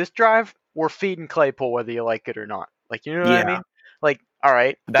right, this drive, we're feeding Claypool whether you like it or not. Like, you know what I mean? Like, all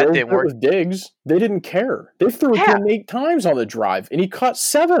right, that didn't work. With Diggs, they didn't care. They threw it to him 8 times on the drive, and he caught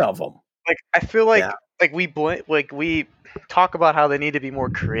 7 of them. Like, I feel like we talk about how they need to be more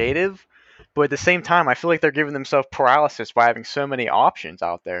creative, but at the same time, I feel like they're giving themselves paralysis by having so many options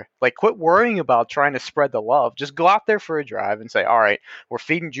out there. Like, quit worrying about trying to spread the love. Just go out there for a drive and say, all right, we're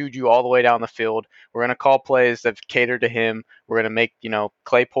feeding Juju all the way down the field. We're going to call plays that cater to him. We're going to make,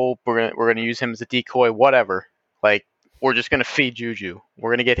 Claypool, we're going to use him as a decoy, whatever. Like, we're just going to feed Juju. We're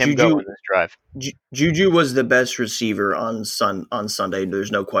going to get him going this drive. Juju was the best receiver on Sunday.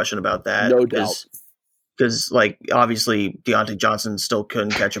 There's no question about that. No doubt. Because, like, obviously, Dante Johnson still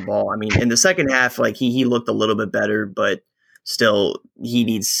couldn't catch a ball. I mean, in the second half, like, he looked a little bit better, but still, he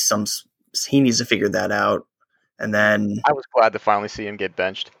needs to figure that out. And then I was glad to finally see him get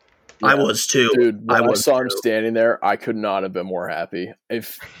benched. Yeah. I was too. Dude, when I saw him standing there, I could not have been more happy.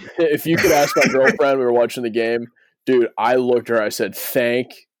 If you could ask my girlfriend, we were watching the game, dude, I looked at her, I said,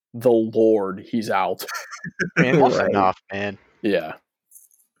 thank the Lord he's out. Man, that's enough, man. Yeah.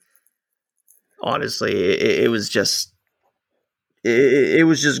 Honestly, it was just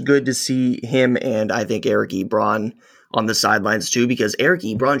good to see him and I think Eric Ebron on the sidelines too, because Eric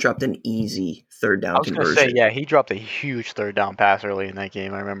Ebron dropped an easy third down I was going to conversion. say, yeah, he dropped a huge third down pass early in that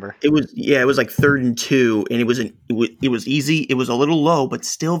game. I remember. It was like 3rd and 2, and it was easy. It was a little low, but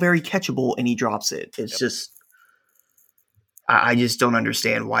still very catchable, and he drops it. It's just I just don't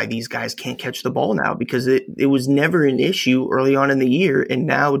understand why these guys can't catch the ball now, because it was never an issue early on in the year, and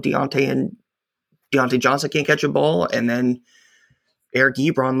now Deontay Johnson can't catch a ball, and then Eric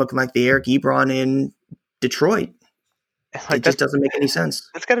Ebron looking like the Eric Ebron in Detroit. Like, it just doesn't make any sense.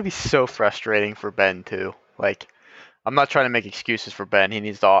 It's got to be so frustrating for Ben too. Like, I'm not trying to make excuses for Ben. He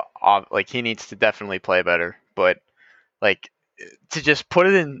needs to definitely play better. But like, to just put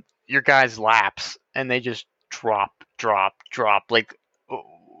it in your guys' laps and they just drop. Like,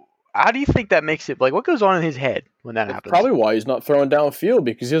 how do you think that makes it? Like, what goes on in his head when that happens? Probably why he's not throwing downfield,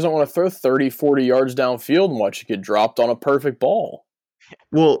 because he doesn't want to throw 30, 40 yards downfield and watch it get dropped on a perfect ball.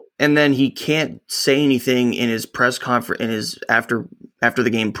 Well, and then he can't say anything in his press conference, in his after the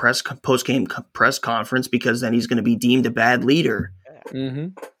game post game press conference, because then he's going to be deemed a bad leader.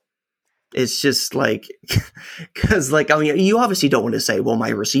 Mm-hmm. It's just like, because like, I mean, you obviously don't want to say, well, my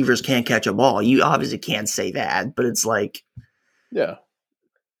receivers can't catch a ball. You obviously can't say that, but it's like, yeah,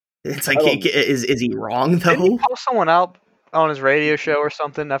 it's like, is he wrong though? Didn't he call someone out on his radio show or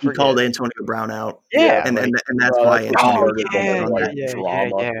something? I forget. He called Antonio Brown out. Yeah, and that's why Antonio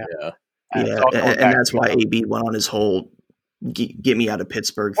and that's why AB went on his whole get me out of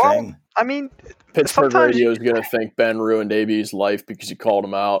Pittsburgh thing. I mean, Pittsburgh radio is going to think Ben ruined AB's life because he called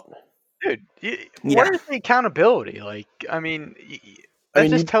him out. Dude, what is the accountability? Like, I mean, that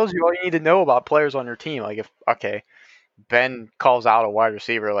just tells you all you need to know about players on your team. Like, if Ben calls out a wide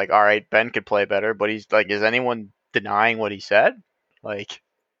receiver, like, all right, Ben could play better, but he's like, is anyone denying what he said? Like,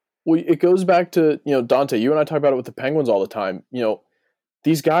 well, it goes back to, Dante, you and I talk about it with the Penguins all the time.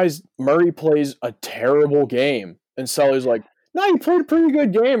 These guys, Murray plays a terrible game, and Sully's like, no, he played a pretty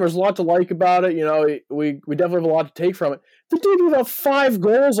good game. There's a lot to like about it. We definitely have a lot to take from it. The dude gave up 5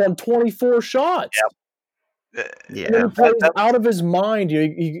 goals on 24 shots. Yep. Yeah. And he plays out of his mind.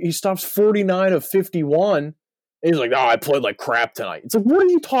 He stops 49 of 51. And he's like, I played like crap tonight. It's like, what are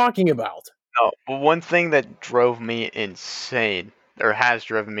you talking about? No, but one thing that drove me insane, or has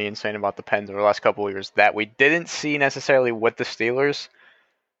driven me insane about the Pens over the last couple of years, that we didn't see necessarily with the Steelers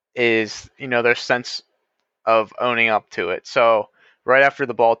is, their sense of owning up to it. So right after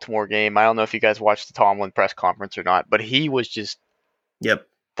the Baltimore game, I don't know if you guys watched the Tomlin press conference or not, but he was just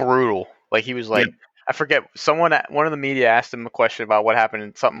brutal. Like, he was like, I forget, one of the media asked him a question about what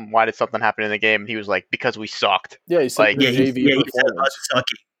happened and why did something happen in the game, and he was like, because we sucked. Yeah, he said he said us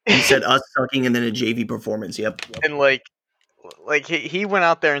sucking. He said us sucking and then a JV performance. Yep. And like he went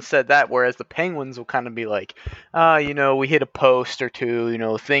out there and said that, whereas the Penguins will kind of be like, we hit a post or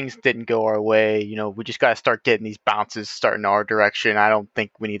two, things didn't go our way, we just got to start getting these bounces starting our direction. I don't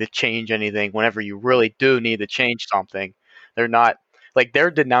think we need to change anything. Whenever you really do need to change something, they're not, like,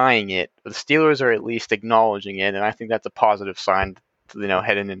 they're denying it. The Steelers are at least acknowledging it, and I think that's a positive sign,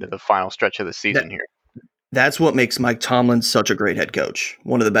 heading into the final stretch of the season here. That's what makes Mike Tomlin such a great head coach.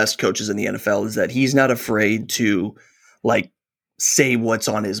 One of the best coaches in the NFL is that he's not afraid to, like, say what's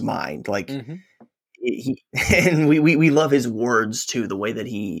on his mind. Like, and we love his words too, the way that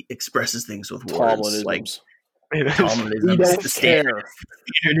he expresses things with words. Like, Tomlinism is the standard.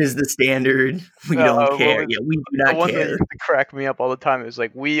 Standard is the standard. We don't care. Yeah, we do not care. The one that used to crack me up all the time is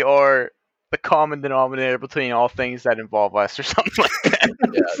like, we are the common denominator between all things that involve us, or something like that.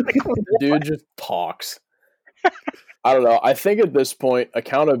 The dude just talks. I don't know. I think at this point,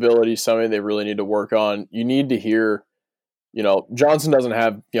 accountability is something they really need to work on. You need to hear, Johnson doesn't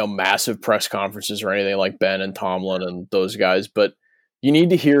have, massive press conferences or anything like Ben and Tomlin and those guys, but you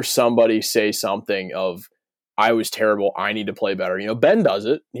need to hear somebody say something of, I was terrible, I need to play better. Ben does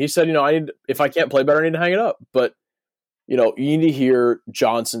it. He said, if I can't play better, I need to hang it up. But, you need to hear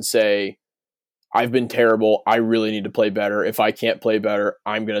Johnson say, I've been terrible, I really need to play better. If I can't play better,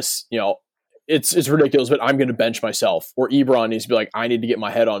 I'm going to, it's ridiculous, but I'm going to bench myself. Or Ebron needs to be like, I need to get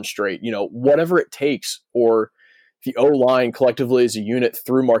my head on straight. Whatever it takes. Or the O-line collectively as a unit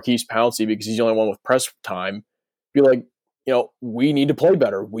through Marquise Pouncey, because he's the only one with press time, be like, we need to play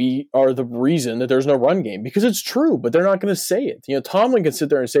better. We are the reason that there's no run game, because it's true, but they're not going to say it. Tomlin can sit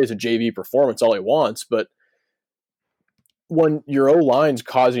there and say it's a JV performance all he wants, but when your O-line's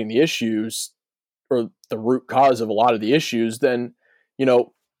causing the issues, or the root cause of a lot of the issues, then,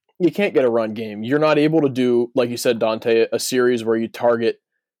 you can't get a run game. You're not able to do, like you said, Dante, a series where you target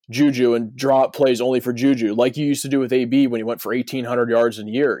Juju and draw up plays only for Juju, like you used to do with AB when he went for 1,800 yards in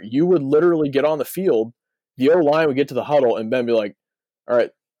a year. You would literally get on the field, the O-line would get to the huddle, and Ben be like, all right,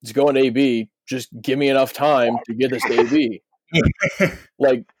 let's go on AB. Just give me enough time to get this to AB.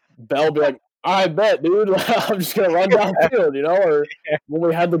 Like, Bell be like, I bet, dude. I'm just gonna run downfield, Or when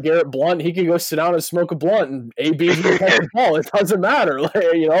we had the Garrett Blunt, he could go sit down and smoke a blunt, and AB's gonna catch the ball. It doesn't matter,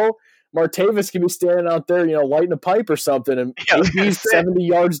 Martavis can be standing out there, lighting a pipe or something, and AB's 70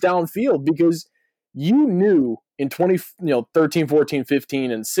 yards downfield because you knew in 13, 14,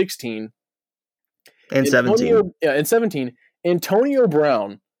 15, and 16, and 17, and 17, Antonio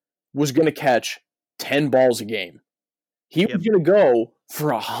Brown was gonna catch 10 balls a game. He was going to go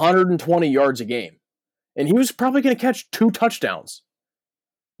for 120 yards a game. And he was probably going to catch 2 touchdowns.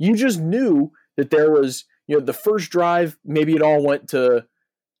 You just knew that there was, the first drive, maybe it all went to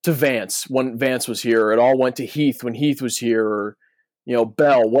Vance when Vance was here. It all went to Heath when Heath was here, or,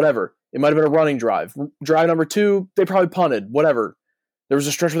 Bell, whatever. It might have been a running drive. Drive number 2, they probably punted, whatever. There was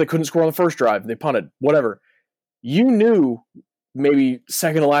a stretch where they couldn't score on the first drive. They punted, whatever. You knew maybe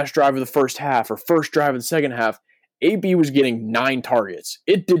second to last drive of the first half or first drive of the second half, AB was getting 9 targets.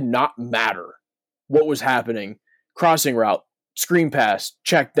 It did not matter what was happening. Crossing route, screen pass,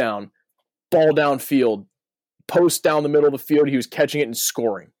 check down, ball downfield, post down the middle of the field. He was catching it and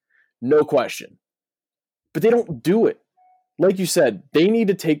scoring. No question. But they don't do it. Like you said, they need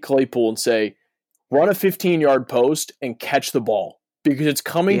to take Claypool and say, run a 15-yard post and catch the ball. Because it's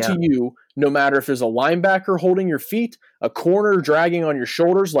coming to you no matter if there's a linebacker holding your feet, a corner dragging on your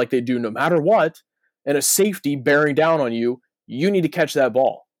shoulders like they do no matter what, and a safety bearing down on you. You need to catch that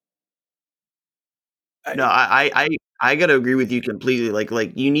ball. No, I got to agree with you completely.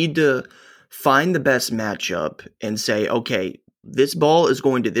 Like you need to find the best matchup and say, okay, this ball is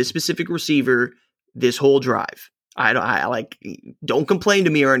going to this specific receiver this whole drive. Don't complain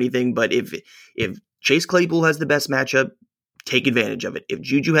to me or anything, but if Chase Claypool has the best matchup, take advantage of it. If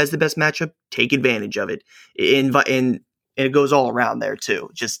Juju has the best matchup, take advantage of it. And it goes all around there too.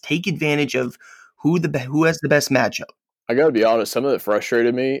 Just take advantage of who has the best matchup. I got to be honest, something that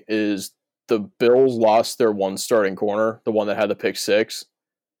frustrated me is the Bills lost their one starting corner, the one that had the pick 6,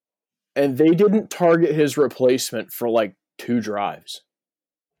 and they didn't target his replacement for like 2 drives.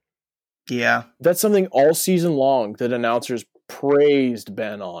 Yeah. That's something all season long that announcers praised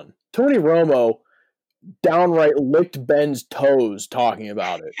Ben on. Tony Romo downright licked Ben's toes talking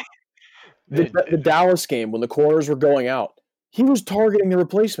about it. The Dallas game, when the corners were going out, he was targeting the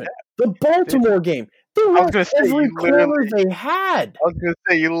replacement. The Baltimore game, they lost every corner they had. I was going to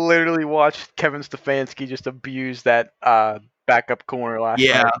say, you literally watched Kevin Stefanski just abuse that backup corner last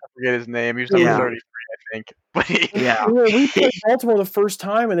night. I forget his name. He was number 33, I think. But we played Baltimore the first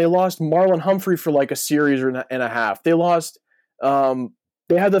time, and they lost Marlon Humphrey for like a series and a half. They lost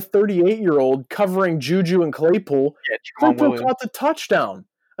they had the 38-year-old covering Juju and Claypool. Yeah, Claypool caught the touchdown.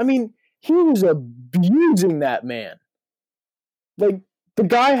 I mean, he was abusing that man. Like, the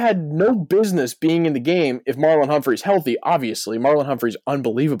guy had no business being in the game if Marlon Humphrey's healthy. Obviously, Marlon Humphrey's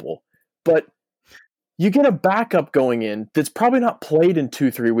unbelievable. But you get a backup going in that's probably not played in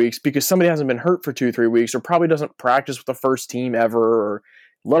 2-3 weeks because somebody hasn't been hurt for 2-3 weeks or probably doesn't practice with the first team ever, or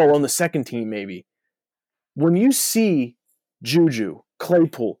let alone the second team maybe. When you see Juju,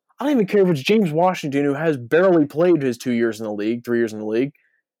 Claypool, I don't even care if it's James Washington, who has barely played his 2 years in the league, 3 years in the league.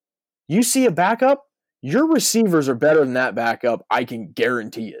 You see a backup, your receivers are better than that backup. I can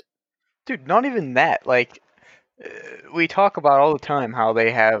guarantee it. Dude, not even that. Like, we talk about all the time how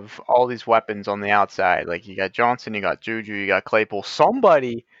they have all these weapons on the outside. Like, you got Johnson, you got Juju, you got Claypool.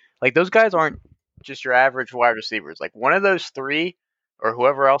 Somebody, like, those guys aren't just your average wide receivers. Like, one of those 3 or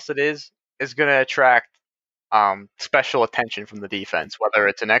whoever else it is going to attract special attention from the defense, whether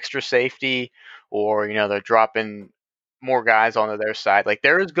it's an extra safety or, they're dropping more guys onto their side. Like,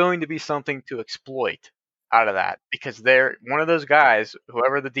 there is going to be something to exploit out of that because they're one of those guys,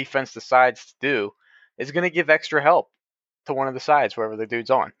 whoever the defense decides to do, is going to give extra help to one of the sides, wherever the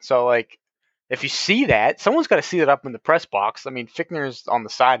dude's on. So, like, if you see that, someone's got to see that up in the press box. I mean, Fickner's on the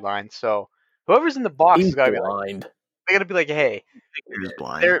sideline, so whoever's in the box has got to be blind. They got to be like, hey,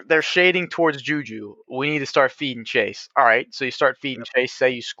 they're shading towards Juju. We need to start feeding Chase. All right, so you start feeding Chase.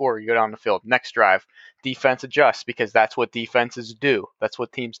 Say you score, you go down the field. Next drive, defense adjusts because that's what defenses do. That's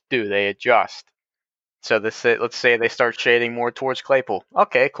what teams do. They adjust. So let's say they start shading more towards Claypool.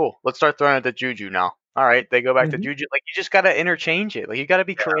 Okay, cool. Let's start throwing it to Juju now. All right, they go back to Juju. Like, you just got to interchange it. Like, you got to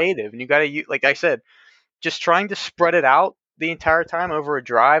be creative, and you got to, like I said, just trying to spread it out the entire time over a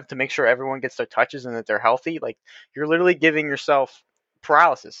drive to make sure everyone gets their touches and that they're healthy. Like, you're literally giving yourself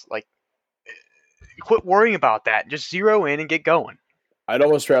paralysis. Like, quit worrying about that. Just zero in and get going. I'd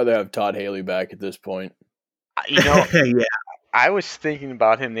almost rather have Todd Haley back at this point. Yeah. I was thinking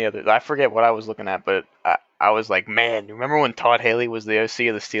about him I forget what I was looking at, but I was like, man, remember when Todd Haley was the OC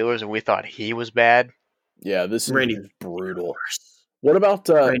of the Steelers and we thought he was bad? Yeah, this is brutal. What about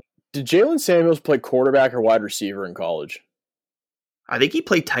Did Jalen Samuels play quarterback or wide receiver in college? I think he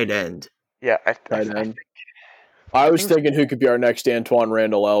played tight end. Yeah, Tight end. I was thinking who could be our next Antoine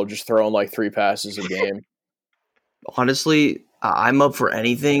Randall L, just throwing like 3 passes a game. Honestly, I'm up for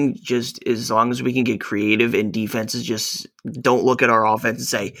anything, just as long as we can get creative and defenses just don't look at our offense and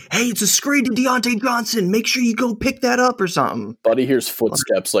say, hey, it's a screen to Dante Johnson. Make sure you go pick that up or something. Buddy hears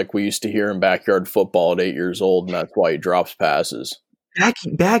footsteps like we used to hear in backyard football at 8 years old, and that's why he drops passes.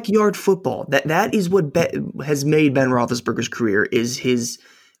 Backyard football. That is what has made Ben Roethlisberger's career, is his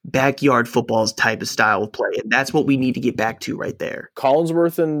backyard football's type of style of play, and that's what we need to get back to right there.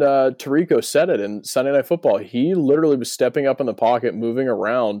 Collinsworth and Tirico said it in Sunday Night Football. He literally was stepping up in the pocket, moving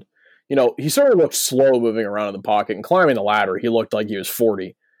around. You know, he sort of looked slow moving around in the pocket and climbing the ladder. He looked like he was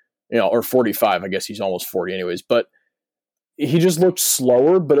 40, or 45. I guess he's almost 40 anyways. But he just looked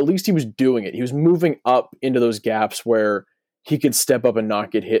slower, but at least he was doing it. He was moving up into those gaps where he could step up and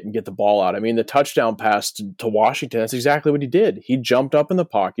not get hit and get the ball out. I mean, the touchdown pass to Washington, that's exactly what he did. He jumped up in the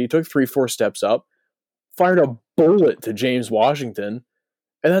pocket. He took 3-4 steps up, fired a bullet to James Washington,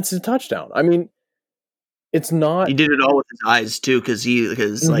 and that's his touchdown. I mean, it's not... He did it all with his eyes, too, because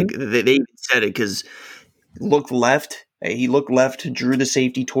like they even said it, because looked left. He looked left, drew the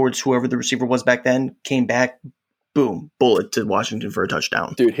safety towards whoever the receiver was back then, came back, boom, bullet to Washington for a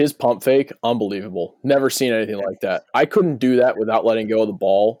touchdown. Dude, his pump fake, unbelievable. Never seen anything like that. I couldn't do that without letting go of the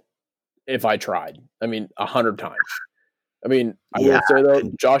ball if I tried. I mean, 100 times. I mean, I will say,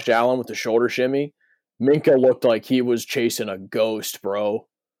 though, Josh Allen with the shoulder shimmy, Minka looked like he was chasing a ghost, bro.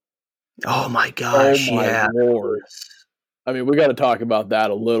 Oh, my gosh, Lord. I mean, we got to talk about that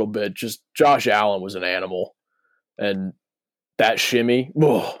a little bit. Just Josh Allen was an animal. And that shimmy,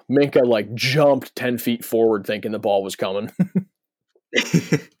 Minka like jumped 10 feet forward thinking the ball was coming.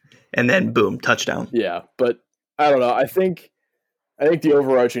 And then boom, touchdown. Yeah, but I don't know. I think the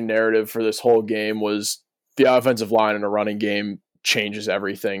overarching narrative for this whole game was the offensive line in a running game changes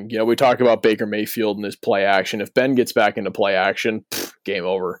everything. You know, we talk about Baker Mayfield and his play action. If Ben gets back into play action, game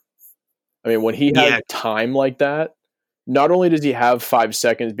over. I mean, when he has time like that, not only does he have 5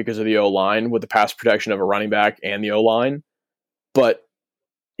 seconds because of the O-line with the pass protection of a running back and the O-line, but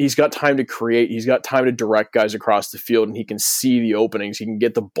he's got time to create. He's got time to direct guys across the field, and he can see the openings. He can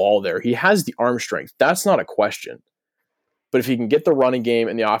get the ball there. He has the arm strength. That's not a question. But if he can get the running game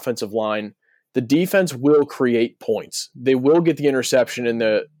and the offensive line, the defense will create points. They will get the interception in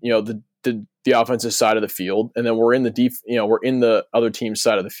the offensive side of the field, and then we're in the other team's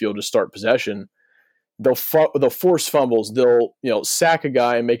side of the field to start possession. They'll force fumbles. They'll sack a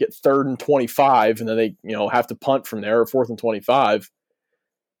guy and make it 3rd and 25, and then they have to punt from there, or 4th and 25.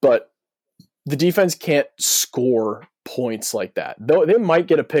 But the defense can't score points like that. Though they might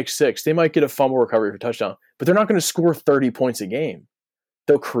get a pick six, they might get a fumble recovery for touchdown, but they're not going to score 30 points a game.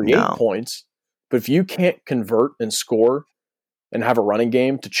 They'll create points, but if you can't convert and score and have a running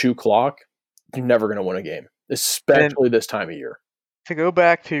game to chew clock, you're never going to win a game, especially this time of year. To go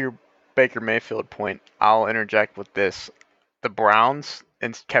back to your Baker Mayfield point, I'll interject with this. The Browns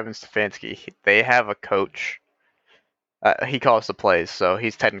and Kevin Stefanski, they have a coach. He calls the plays, so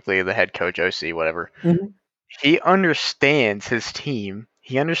he's technically the head coach, OC, whatever. Mm-hmm. He understands his team.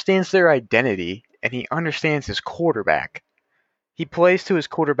 He understands their identity, and he understands his quarterback. He plays to his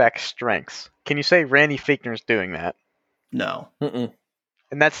quarterback's strengths. Can you say Randy Fichtner's doing that? No. Mm-mm.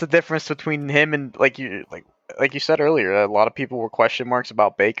 And that's the difference between him and, like you said earlier, a lot of people were question marks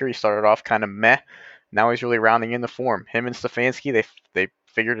about Baker. He started off kind of meh. Now he's really rounding in the form. Him and Stefanski, they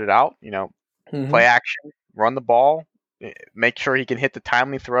figured it out. Play action, run the ball, make sure he can hit the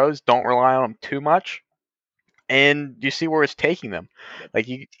timely throws. Don't rely on him too much. And you see where it's taking them. I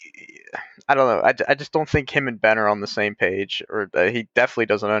don't know. I just don't think him and Ben are on the same page, or he definitely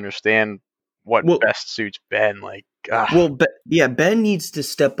doesn't understand what best suits Ben. Ben needs to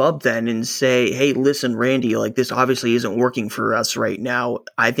step up then and say, hey, listen, Randy, this obviously isn't working for us right now.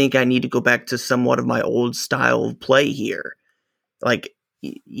 I think I need to go back to somewhat of my old style of play here. I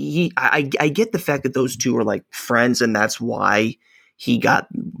get the fact that those two are friends, and that's why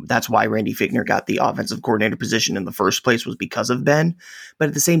Randy Fichtner got the offensive coordinator position in the first place, was because of Ben. But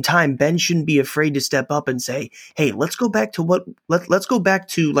at the same time, Ben shouldn't be afraid to step up and say, hey, let's go back to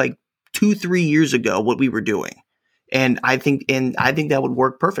 2-3 years ago, what we were doing. And I think that would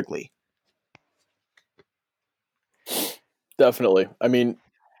work perfectly. Definitely. I mean,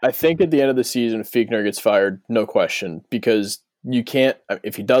 I think at the end of the season, Fichtner gets fired, no question, because you can't,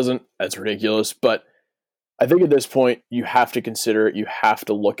 if he doesn't, that's ridiculous. But I think at this point, you have to consider it. You have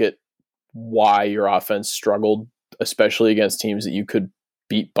to look at why your offense struggled, especially against teams that you could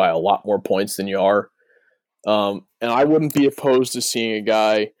beat by a lot more points than you are. And I wouldn't be opposed to seeing a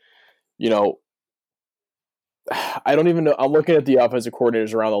guy I don't even know. I'm looking at the offensive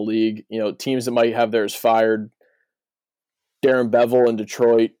coordinators around the league. Teams that might have theirs fired. Darren Bevel in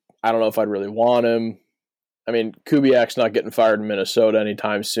Detroit. I don't know if I'd really want him. I mean, Kubiak's not getting fired in Minnesota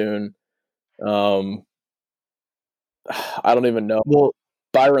anytime soon. I don't even know. Well,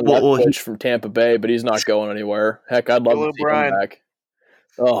 Byron Leftwich from Tampa Bay, but he's not going anywhere. Heck, I'd love to see him back.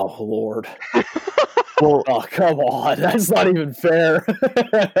 Oh, Lord. Oh, come on. That's not even fair.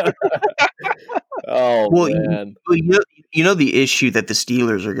 Man. The issue that the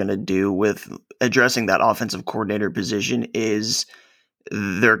Steelers are going to do with addressing that offensive coordinator position is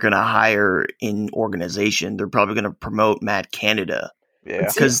they're going to hire in organization. They're probably going to promote Matt Canada. Yeah.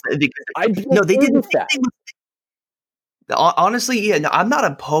 Because they didn't. Honestly, yeah, no, I'm not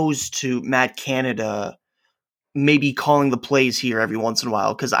opposed to Matt Canada maybe calling the plays here every once in a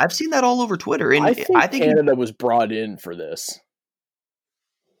while, because I've seen that all over Twitter. And I think Canada was brought in for this.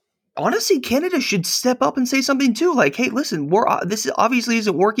 Honestly, Canada should step up and say something too. Like, hey, listen, this obviously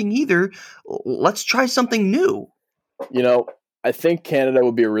isn't working either. Let's try something new. I think Canada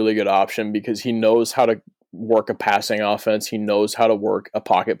would be a really good option because he knows how to work a passing offense. He knows how to work a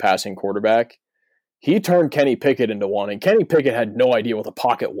pocket passing quarterback. He turned Kenny Pickett into one, and Kenny Pickett had no idea what the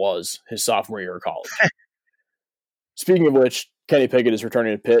pocket was his sophomore year of college. Speaking of which, Kenny Pickett is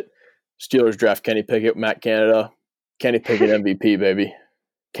returning to Pitt. Steelers draft Kenny Pickett, Matt Canada. Kenny Pickett MVP, baby.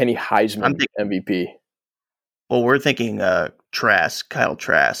 Kenny Heisman MVP. Well, we're thinking Kyle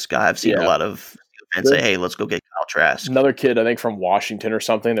Trask. I've seen a lot of fans say, hey, let's go get Kyle Trask. Another kid, I think, from Washington or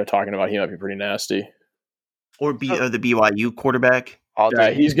something. They're talking about he might be pretty nasty. Or the BYU quarterback.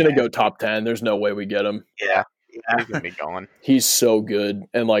 He's going to go top 10. There's no way we get him. Yeah. He's going to be going. He's so good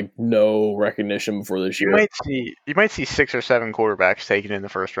and no recognition before this year. You might see 6 or 7 quarterbacks taken in the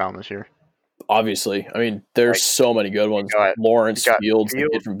first round this year. Obviously. I mean, there's so many good ones. Lawrence Fields, the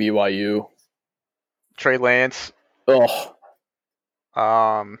kid from BYU. Trey Lance.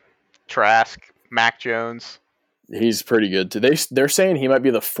 Trask. Mac Jones. He's pretty good too. They're saying he might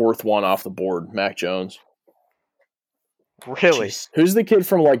be the 4th one off the board, Mac Jones. Really? Jeez. Who's the kid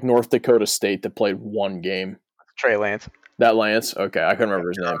from North Dakota State that played one game? Trey Lance. That Lance? Okay, I couldn't remember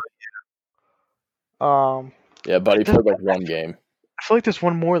his name. Yeah, but he played one game. I feel like there's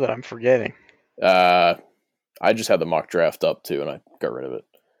one more that I'm forgetting. I just had the mock draft up too, and I got rid of it.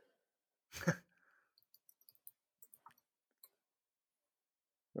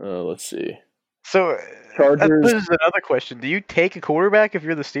 Let's see. So Chargers. This is another question. Do you take a quarterback if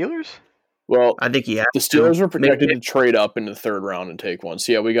you're the Steelers? Well, I think the Steelers were projected to trade up into the 3rd round and take one.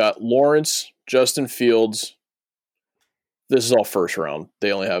 So, yeah, we got Lawrence, Justin Fields. This is all first round.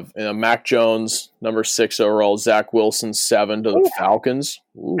 They only have Mac Jones, number 6 overall, Zach Wilson, 7 to the Falcons.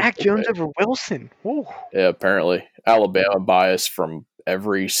 Mac Jones over Wilson. Ooh. Yeah, apparently. Alabama bias from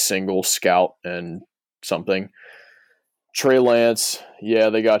every single scout and something. Trey Lance, yeah,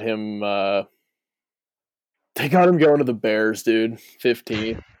 they got him. They got him going to the Bears, dude.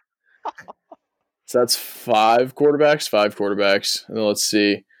 15. So that's 5 quarterbacks. And then let's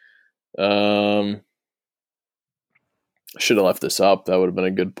see. Should have left this up. That would have been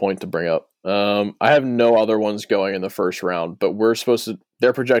a good point to bring up. I have no other ones going in the first round, but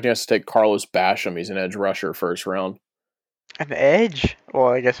they're projecting us to take Carlos Basham. He's an edge rusher first round. An edge? Well,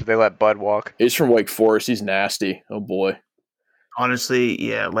 I guess if they let Bud walk. He's from Wake Forest. He's nasty. Oh, boy. Honestly,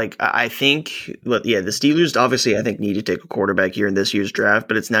 yeah, I think, the Steelers obviously, I think, need to take a quarterback here in this year's draft,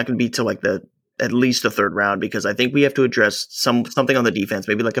 but it's not going to be till at least the 3rd round, because I think we have to address something on the defense,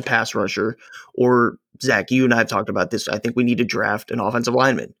 maybe like a pass rusher, or Zach, you and I have talked about this. I think we need to draft an offensive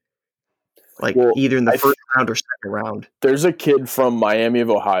lineman, either in the 1st round or 2nd round. There's a kid from Miami of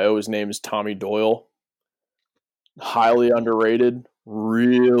Ohio. His name is Tommy Doyle. Highly underrated,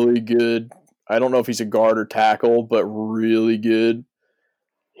 really good. I don't know if he's a guard or tackle, but really good.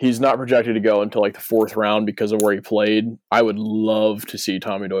 He's not projected to go until the 4th round because of where he played. I would love to see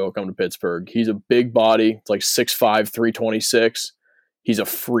Tommy Doyle come to Pittsburgh. He's a big body. It's 6'5", 326. He's a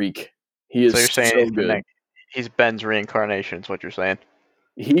freak. He is so good. He's Ben's reincarnation is what you're saying.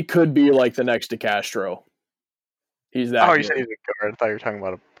 He could be the next DeCastro. He's that. Oh, you said he's a guard. I thought you were talking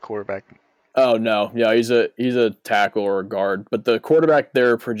about a quarterback. Oh, no. Yeah, he's a tackle or a guard. But the quarterback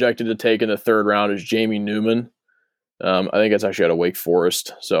they're projected to take in the 3rd round is Jamie Newman. I think it's actually out of Wake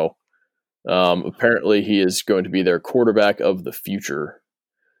Forest. So apparently he is going to be their quarterback of the future.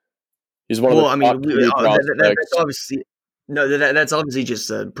 He's one of the top 3 prospects. That's obviously that's obviously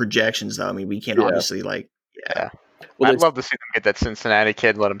just projections, though. I mean, we can't obviously Well, I'd love to see them get that Cincinnati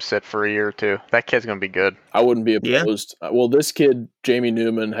kid, let him sit for a year or 2. That kid's going to be good. I wouldn't be opposed. Yeah. Well, this kid, Jamie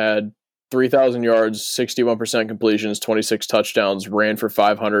Newman, had 3,000 yards, 61% completions, 26 touchdowns, ran for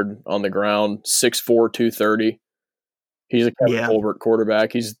 500 on the ground, 6'4", 230. He's a Kevin Colbert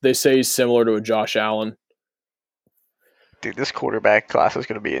quarterback. They say he's similar to a Josh Allen. Dude, this quarterback class is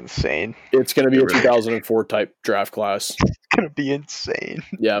going to be insane. It's going to be a 2004 type draft class. It's going to be insane.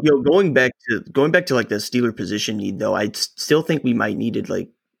 Yeah. Going back to like the Steeler position need though, I still think we might needed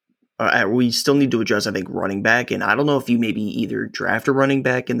we still need to address, I think, running back. And I don't know if you maybe either draft a running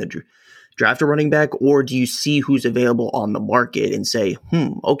back in the draft a running back, or do you see who's available on the market and say,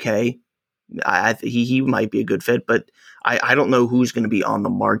 okay, he might be a good fit, but I don't know who's going to be on the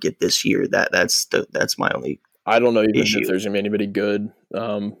market this year. That's my only. I don't know even issue. if there's going to be anybody good.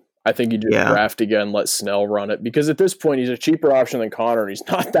 I think you just draft again, let Snell run it, because at this point he's a cheaper option than Connor, and he's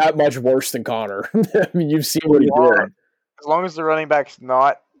not that much worse than Connor. I mean, you've seen what he's doing. As long as the running back's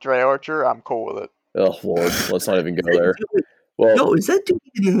not Dre Archer, I'm cool with it. Oh Lord, let's not even go there. Well, is that dude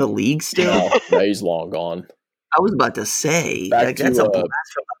even in the league still? No, he's long gone. I was about to say that's a blast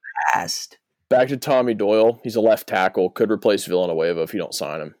from the past. Back to Tommy Doyle. He's a left tackle. Could replace Villanueva if you don't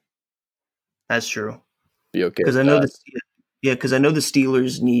sign him. That's true. Be okay. Because I know the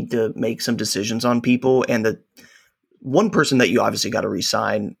Steelers need to make some decisions on people, and the one person that you obviously got to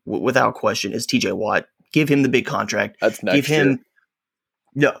re-sign without question is TJ Watt. Give him the big contract. That's next year.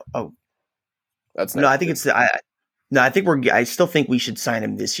 That's no. I think it's I still think we should sign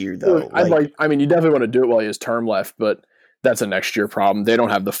him this year though. You definitely want to do it while he has term left, but that's a next year problem. They don't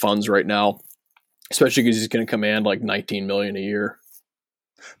have the funds right now, especially because he's going to command like $19 million a year.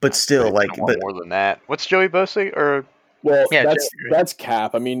 But still, more than that. What's Joey Bosa? That's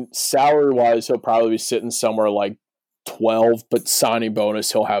cap. I mean, salary wise, he'll probably be sitting somewhere like 12, but signing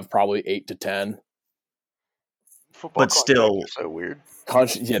bonus, he'll have probably 8 to 10. Football but still, so weird.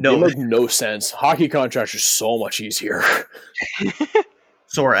 They make no sense. Hockey contracts are so much easier.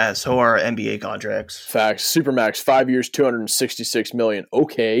 So are NBA contracts. Facts. Supermax, 5 years, $266 million.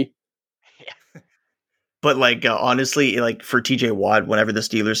 Okay. But honestly, for TJ Watt, whenever the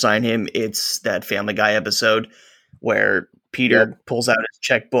Steelers sign him, it's that Family Guy episode where Peter pulls out his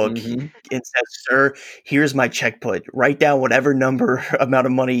checkbook and says, "Sir, here's my checkbook. Write down whatever amount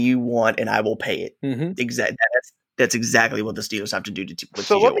of money you want, and I will pay it." Mm-hmm. Exactly. That's exactly what the Steelers have to do with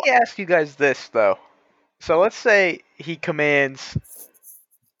So TJ let Watt. me ask you guys this though. So let's say he commands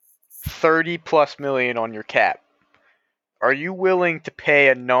 $30+ million on your cap. Are you willing to pay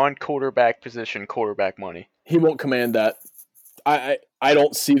a non-quarterback position quarterback money? He won't command that. I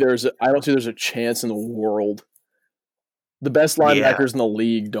don't see there's a chance in the world. The best linebackers in the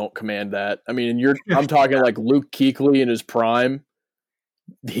league don't command that. I mean, I'm talking like Luke Kuechly in his prime.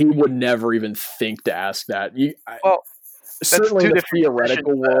 He would never even think to ask that. Certainly in a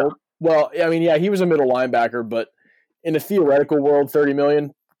theoretical world. Well, I mean, he was a middle linebacker, but in a theoretical world, $30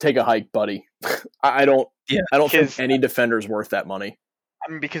 million, take a hike, buddy. I don't think any defender is worth that money.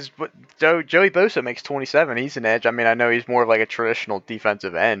 I mean, because Joey Bosa makes 27. He's an edge. I mean, I know he's more of like a traditional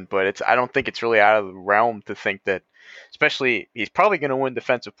defensive end, but I don't think it's really out of the realm to think that, especially he's probably going to win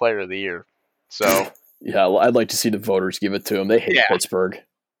Defensive Player of the Year. So yeah, I'd like to see the voters give it to him. They hate Pittsburgh.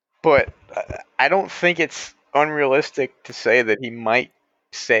 But I don't think it's unrealistic to say that he might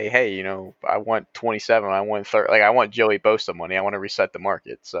say, hey, I want 27, I want 30. Like, I want Joey Bosa money. I want to reset the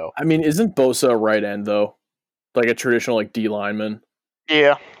market. So I mean, isn't Bosa a right end though? Like a traditional D lineman?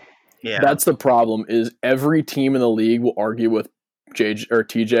 Yeah. That's the problem, is every team in the league will argue with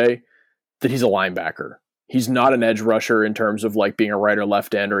TJ that he's a linebacker. He's not an edge rusher in terms of like being a right or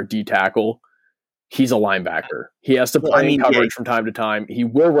left end or a D tackle. He's a linebacker. He has to play in coverage from time to time. He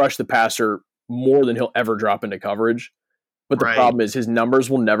will rush the passer more than he'll ever drop into coverage. But the problem is his numbers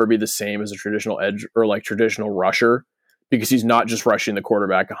will never be the same as a traditional edge or like traditional rusher, because he's not just rushing the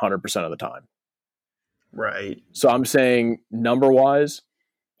quarterback 100% of the time. Right. So I'm saying number-wise,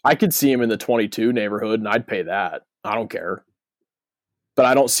 I could see him in the 22 neighborhood, and I'd pay that. I don't care. But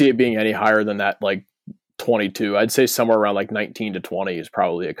I don't see it being any higher than that, like 22. I'd say somewhere around like 19 to 20 is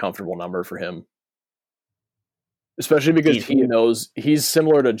probably a comfortable number for him. Especially because he knows he's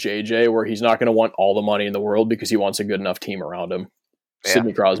similar to JJ, where he's not going to want all the money in the world because he wants a good enough team around him. Yeah,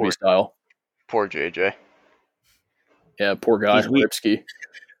 Sidney Crosby style. Poor JJ. Yeah, poor guy. Ripsky.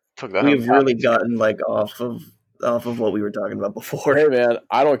 We've really gotten like off of what we were talking about before. Hey man,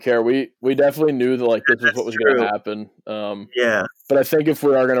 I don't care. We definitely knew that like this was what was going to happen. But I think if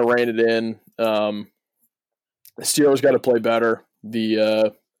we are going to rein it in, the Steelers got to play better.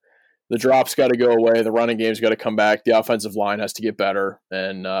 The drops got to go away. The running game's got to come back. The offensive line has to get better,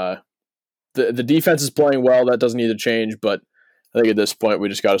 and the defense is playing well. That doesn't need to change, but I think at this point we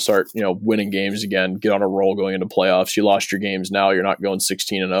just got to start, winning games again, get on a roll going into playoffs. You lost your games now, you're not going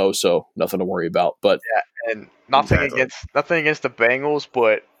 16-0, so nothing to worry about. But yeah, and nothing against the Bengals,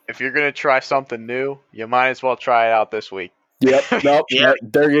 but if you're gonna try something new, you might as well try it out this week. Yep, nope, Yeah.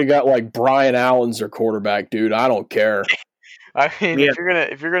 They're got like Brian Allen's their quarterback, dude. I don't care. I mean, if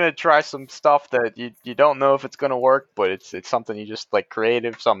you're gonna try some stuff that you don't know if it's gonna work, but it's something you just like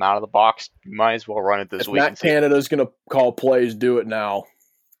creative, something out of the box, you might as well run it this if week. Matt Canada's gonna call plays, do it now.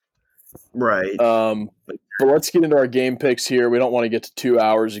 Right. But let's get into our game picks here. We don't want to get to 2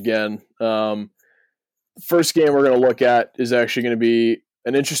 hours again. First game we're going to look at is actually going to be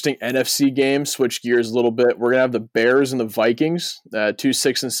an interesting NFC game. Switch gears a little bit. We're going to have the Bears and the Vikings, 2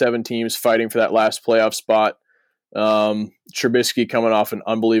 6-7 teams fighting for that last playoff spot. Trubisky coming off an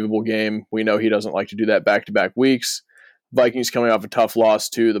unbelievable game. We know he doesn't like to do that back-to-back weeks. Vikings coming off a tough loss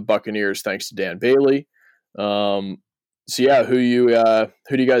to the Buccaneers thanks to Dan Bailey. So yeah, who do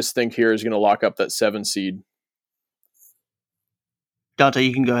you guys think here is going to lock up that 7 seed? Dante,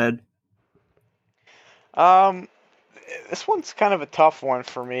 you can go ahead. This one's kind of a tough one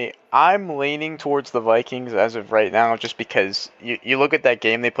for me. I'm leaning towards the Vikings as of right now, just because you look at that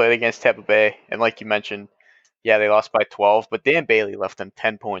game they played against Tampa Bay, and like you mentioned, yeah, they lost by 12, but Dan Bailey left them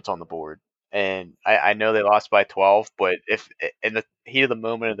 10 points on the board. And I know they lost by 12, but if in the heat of the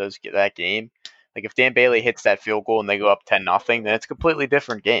moment of that game, like if Dan Bailey hits that field goal and they go up 10-0, then it's a completely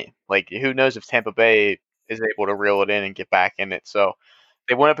different game. Like who knows if Tampa Bay is able to reel it in and get back in it. So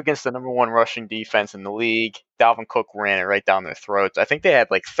they went up against the number 1 rushing defense in the league. Dalvin Cook ran it right down their throats. I think they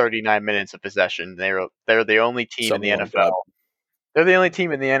had like 39 minutes of possession. They're the only team in the NFL. They're the only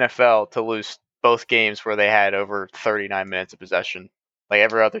team in the NFL to lose both games where they had over 39 minutes of possession. Like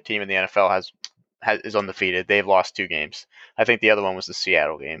every other team in the NFL is undefeated. They've lost 2 games. I think the other one was the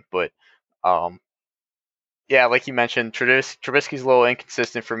Seattle game. But yeah, like you mentioned, Trubisky's a little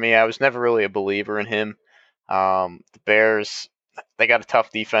inconsistent for me. I was never really a believer in him. The Bears, they got a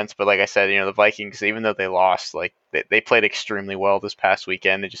tough defense, but like I said, the Vikings, even though they lost, like they played extremely well this past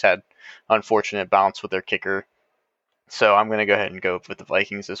weekend. They just had unfortunate bounce with their kicker. So I'm going to go ahead and go with the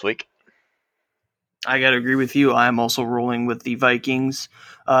Vikings this week. I got to agree with you. I'm also rolling with the Vikings.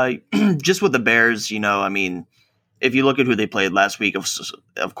 Just with the Bears, I mean, if you look at who they played last week,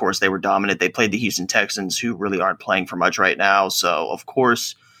 of course, they were dominant. They played the Houston Texans, who really aren't playing for much right now. So, of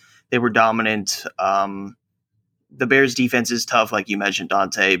course, they were dominant. The Bears' defense is tough, like you mentioned,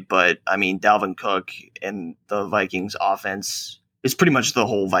 Dante. But, I mean, Dalvin Cook and the Vikings offense is pretty much the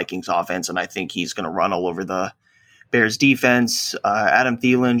whole Vikings offense, and I think he's going to run all over the Bears defense. Adam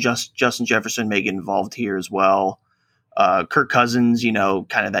Thielen, Justin Jefferson may get involved here as well. Kirk Cousins,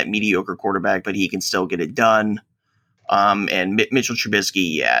 kind of that mediocre quarterback, but he can still get it done. And Mitchell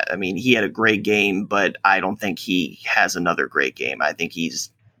Trubisky, yeah, I mean, he had a great game, but I don't think he has another great game. I think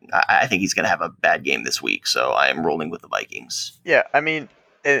he's going to have a bad game this week, so I am rolling with the Vikings. Yeah, I mean,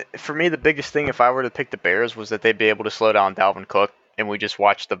 for me, the biggest thing if I were to pick the Bears was that they'd be able to slow down Dalvin Cook. And we just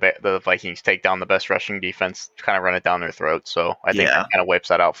watched the Vikings take down the best rushing defense, kind of run it down their throat. So I think that kind of wipes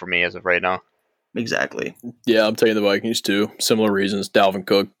that out for me as of right now. Exactly. Yeah, I'm taking the Vikings too. Similar reasons. Dalvin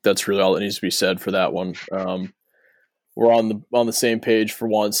Cook, that's really all that needs to be said for that one. We're on the same page for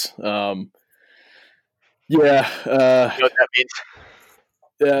once. You know what that means?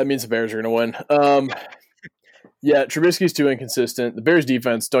 Yeah, it means the Bears are going to win. Yeah, Trubisky's too inconsistent. The Bears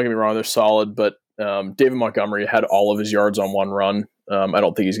defense, don't get me wrong, they're solid, but David Montgomery had all of his yards on one run. I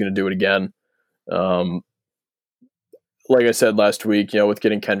don't think he's going to do it again. Like I said last week, with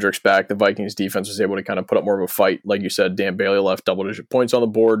getting Kendricks back, the Vikings defense was able to kind of put up more of a fight. Like you said, Dan Bailey left double-digit points on the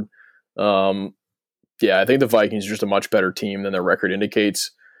board. Yeah, I think the Vikings are just a much better team than their record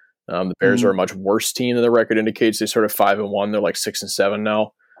indicates. The Bears are a much worse team than their record indicates. They're sort of 5-1. They're like 6-7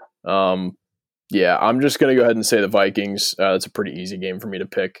 now. Yeah, I'm just going to go ahead and say the Vikings. It's a pretty easy game for me to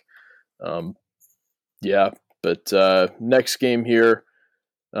pick. Yeah, but next game here,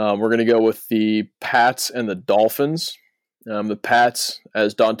 we're going to go with the Pats and the Dolphins. The Pats,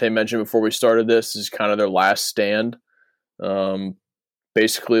 as Dante mentioned before we started this, is kind of their last stand.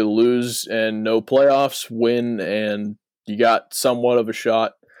 Basically lose and no playoffs, win and you got somewhat of a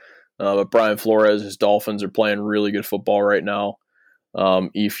shot. But Brian Flores, his Dolphins are playing really good football right now.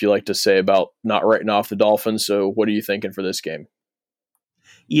 If you like to say about not writing off the Dolphins, so what are you thinking for this game?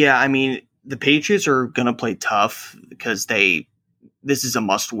 Yeah, I mean, the Patriots are going to play tough because this is a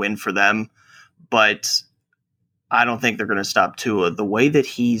must-win for them, but I don't think they're going to stop Tua. The way that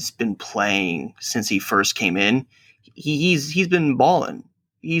he's been playing since he first came in, he's been balling.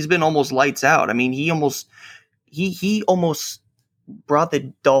 He's been almost lights out. I mean, he almost brought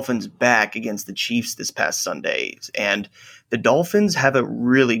the Dolphins back against the Chiefs this past Sunday, and the Dolphins have a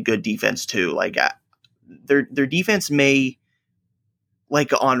really good defense too. Like their defense may,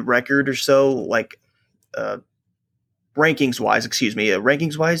 like on record or so, like rankings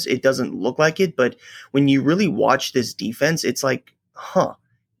wise, it doesn't look like it. But when you really watch this defense, it's like,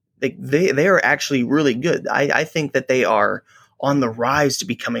 they are actually really good. I think that they are on the rise to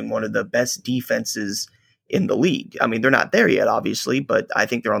becoming one of the best defenses in the league. I mean, they're not there yet, obviously, but I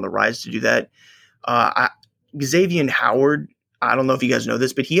think they're on the rise to do that. Xavier Howard, I don't know if you guys know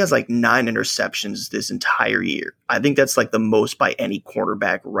this, but he has like 9 interceptions this entire year. I think that's like the most by any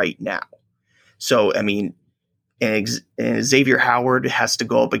quarterback right now. So, I mean, and Xavier Howard has to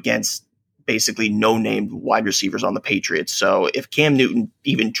go up against basically no-named wide receivers on the Patriots. So if Cam Newton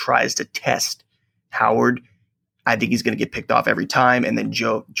even tries to test Howard, I think he's going to get picked off every time. And then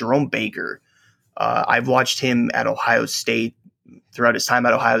Jerome Baker, I've watched him at Ohio State throughout his time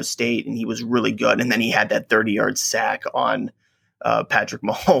at Ohio State, and he was really good. And then he had that 30-yard sack on Patrick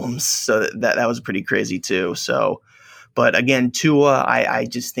Mahomes. So that was pretty crazy too. So, but again, Tua, I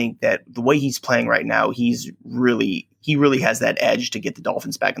just think that the way he's playing right now, he really has that edge to get the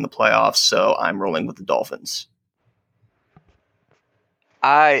Dolphins back in the playoffs. So I'm rolling with the Dolphins.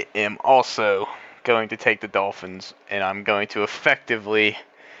 I am also going to take the Dolphins, and I'm going to effectively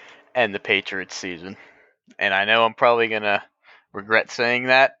end the Patriots season. And I know I'm probably going to regret saying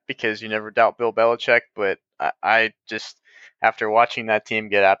that because you never doubt Bill Belichick, but I just, after watching that team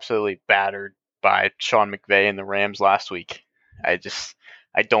get absolutely battered by Sean McVay and the Rams last week, I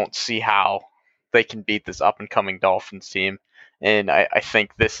don't see how they can beat this up-and-coming Dolphins team. And I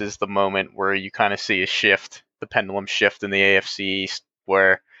think this is the moment where you kind of see a shift, the pendulum shift in the AFC East,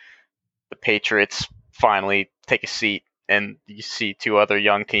 where the Patriots finally take a seat and you see 2 other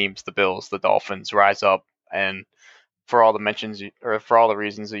young teams, the Bills, the Dolphins, rise up. And for all the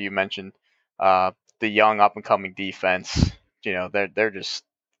reasons that you mentioned, the young up-and-coming defense,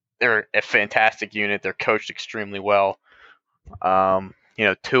 they're a fantastic unit. They're coached extremely well.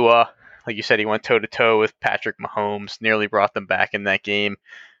 Tua, like you said, he went toe-to-toe with Patrick Mahomes, nearly brought them back in that game.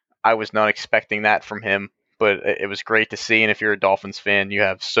 I was not expecting that from him, but it was great to see. And if you're a Dolphins fan, you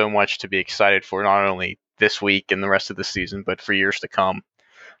have so much to be excited for, not only this week and the rest of the season, but for years to come.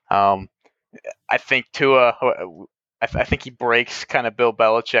 I think Tua, I think he breaks kind of Bill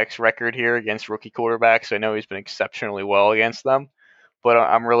Belichick's record here against rookie quarterbacks. I know he's been exceptionally well against them, but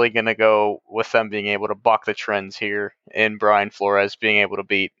I'm really going to go with them being able to buck the trends here and Brian Flores being able to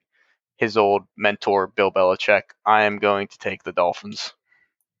beat his old mentor, Bill Belichick. I am going to take the Dolphins.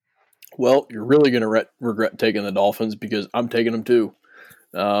 Well, you're really going to regret taking the Dolphins because I'm taking them too.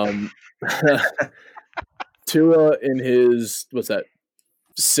 Tua in his,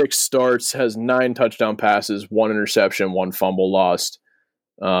 6 starts, has 9 touchdown passes, 1 interception, 1 fumble lost.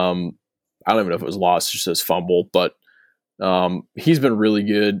 I don't even know if it was lost, it just says fumble, but he's been really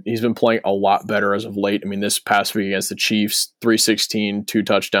good. He's been playing a lot better as of late. I mean, this past week against the Chiefs, 316, 2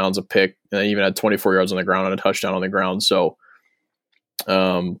 touchdowns, a pick, and then even had 24 yards on the ground and a touchdown on the ground. So,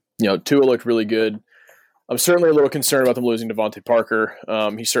 Tua looked really good. I'm certainly a little concerned about them losing Devontae Parker.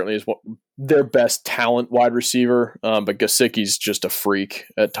 He certainly is their best talent wide receiver, but Gesicki's just a freak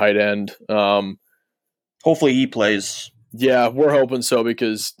at tight end. Hopefully he plays. Yeah, we're hoping so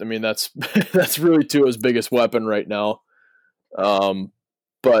because, I mean, that's really Tua's biggest weapon right now.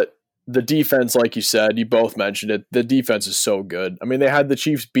 But the defense, like you said, you both mentioned it, the defense is so good. I mean, they had the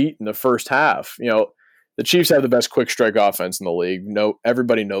Chiefs beat in the first half. The Chiefs have the best quick strike offense in the league.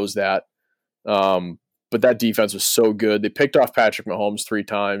 Everybody knows that. But that defense was so good. They picked off Patrick Mahomes 3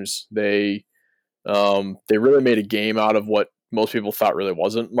 times. They really made a game out of what most people thought really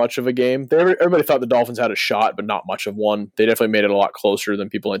wasn't much of a game. Everybody thought the Dolphins had a shot, but not much of one. They definitely made it a lot closer than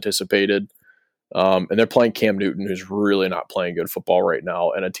people anticipated. And they're playing Cam Newton, who's really not playing good football right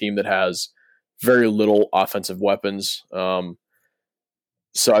now, and a team that has very little offensive weapons.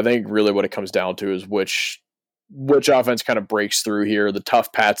 So I think really what it comes down to is which offense kind of breaks through here, the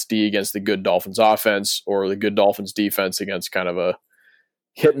tough Pats D against the good Dolphins offense or the good Dolphins defense against kind of a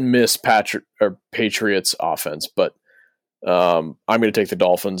hit and miss Patriots offense. But I'm going to take the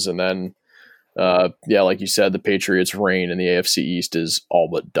Dolphins, and then, like you said, the Patriots' reign in the AFC East is all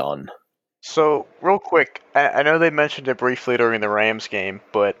but done. So, real quick, I know they mentioned it briefly during the Rams game,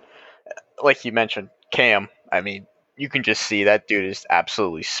 but like you mentioned, Cam, I mean, you can just see that dude is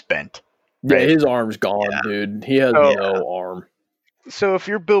absolutely spent. Right? Yeah, his arm's gone, dude. He has no arm. So if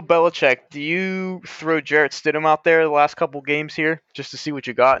you're Bill Belichick, do you throw Jarrett Stidham out there the last couple games here just to see what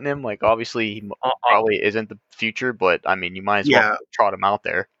you got in him? Like, obviously, he probably isn't the future, but, I mean, you might as well trot him out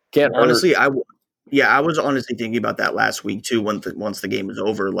there. Honestly, Yeah, I was honestly thinking about that last week too. Once the game was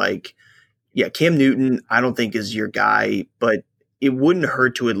over, like, yeah, Cam Newton, I don't think is your guy, but it wouldn't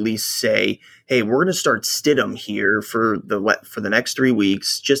hurt to at least say, "Hey, we're going to start Stidham here for the next 3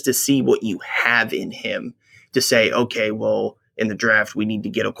 weeks, just to see what you have in him." To say, okay, well, in the draft we need to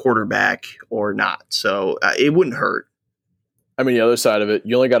get a quarterback or not. So it wouldn't hurt. I mean, the other side of it,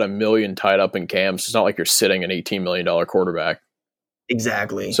 you only got $1 million tied up in Cam, so it's not like you're sitting an $18 million quarterback.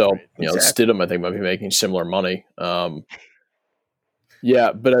 Exactly. So, Exactly. Stidham, I think, might be making similar money.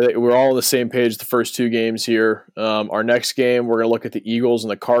 Yeah, but I think we're all on the same page the first two games here. Our next game, we're going to look at the Eagles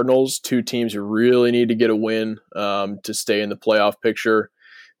and the Cardinals, two teams who really need to get a win to stay in the playoff picture.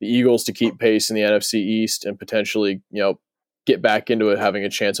 The Eagles to keep pace in the NFC East and potentially, get back into it, having a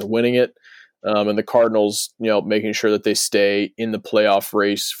chance of winning it. And the Cardinals, making sure that they stay in the playoff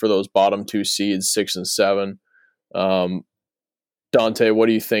race for those bottom two seeds, 6 and 7. Dante, what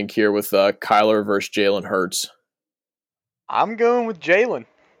do you think here with Kyler versus Jalen Hurts? I'm going with Jalen.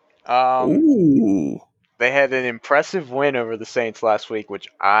 Ooh. They had an impressive win over the Saints last week, which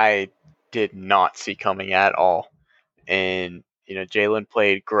I did not see coming at all. And Jalen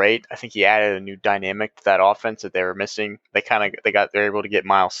played great. I think he added a new dynamic to that offense that they were missing. They're able to get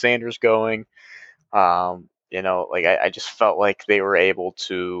Miles Sanders going. I just felt like they were able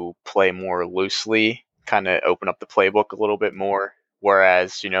to play more loosely, kind of open up the playbook a little bit more.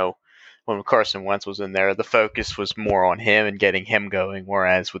 Whereas, when Carson Wentz was in there, the focus was more on him and getting him going.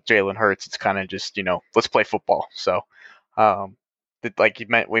 Whereas with Jalen Hurts, it's kind of just, let's play football. So,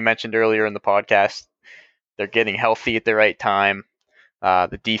 we mentioned earlier in the podcast, they're getting healthy at the right time.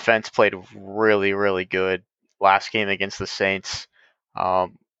 The defense played really, really good last game against the Saints.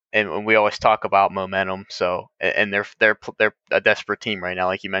 And we always talk about momentum. So, and they're a desperate team right now,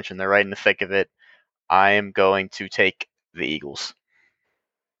 like you mentioned. They're right in the thick of it. I am going to take the Eagles.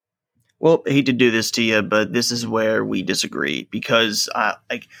 Well, I hate to do this to you, but this is where we disagree because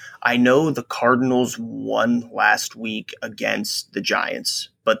I know the Cardinals won last week against the Giants,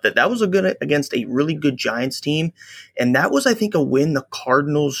 but that was against a really good Giants team, and that was, I think, a win the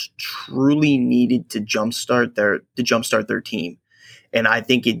Cardinals truly needed to jumpstart their team, and I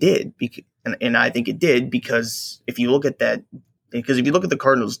think it did. And I think it did because if you look at the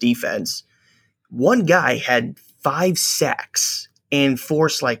Cardinals defense, one guy had 5 sacks and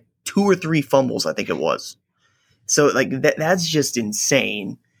forced like 2 or 3 fumbles, I think it was. So like that's just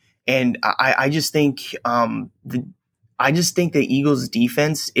insane. And I just think the Eagles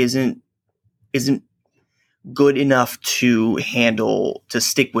defense isn't good enough to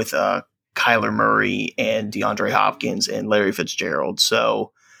stick with Kyler Murray and DeAndre Hopkins and Larry Fitzgerald.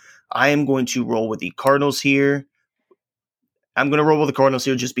 So I am going to roll with the Cardinals here. I'm going to roll with the Cardinals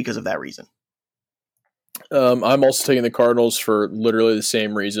here just because of that reason. I'm also taking the Cardinals for literally the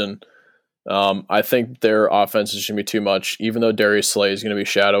same reason. I think their offense is going to be too much. Even though Darius Slay is going to be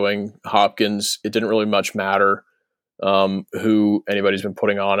shadowing Hopkins, it didn't really much matter who anybody's been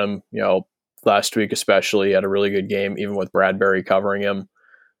putting on him. Last week especially, he had a really good game, even with Bradbury covering him.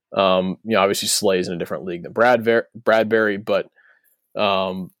 Obviously Slay's in a different league than Bradbury, but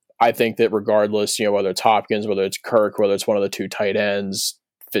I think that regardless, whether it's Hopkins, whether it's Kirk, whether it's one of the two tight ends,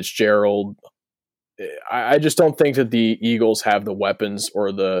 Fitzgerald, I just don't think that the Eagles have the weapons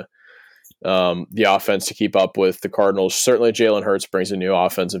or the offense to keep up with the Cardinals. Certainly Jalen Hurts brings a new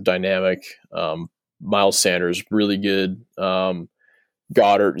offensive dynamic. Miles Sanders, really good.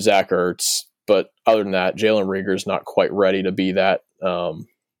 Goddard, Zach Ertz. But other than that, Jalen Reagor's not quite ready to be that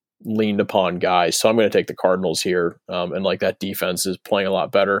leaned upon guy. So I'm going to take the Cardinals here. And like that defense is playing a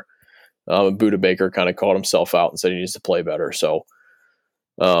lot better. Buda Baker kind of called himself out and said he needs to play better. So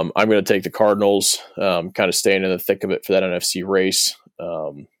I'm going to take the Cardinals, kind of staying in the thick of it for that NFC race,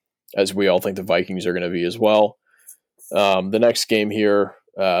 as we all think the Vikings are going to be as well. The next game here,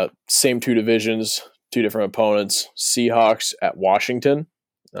 same two divisions, two different opponents, Seahawks at Washington.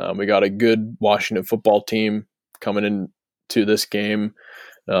 We got a good Washington football team coming into this game.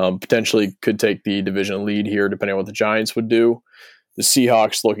 Potentially could take the division lead here, depending on what the Giants would do. The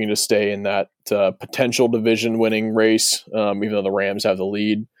Seahawks looking to stay in that potential division winning race, even though the Rams have the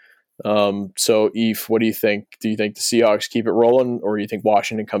lead. So, Eve, what do you think? Do you think the Seahawks keep it rolling, or do you think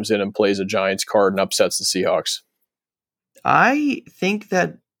Washington comes in and plays a Giants card and upsets the Seahawks? I think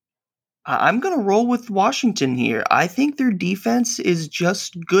that I'm going to roll with Washington here. I think their defense is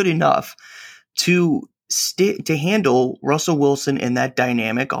just good enough to handle Russell Wilson and that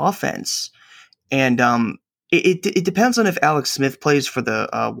dynamic offense. And it depends on if Alex Smith plays for the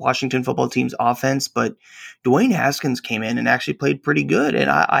Washington football team's offense, but Dwayne Haskins came in and actually played pretty good. And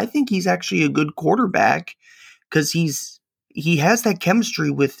I think he's actually a good quarterback because he has that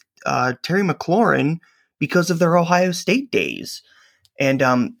chemistry with Terry McLaurin because of their Ohio State days.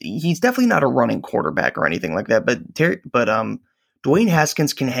 And he's definitely not a running quarterback or anything like that. But Dwayne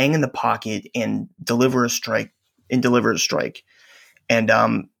Haskins can hang in the pocket and deliver a strike. And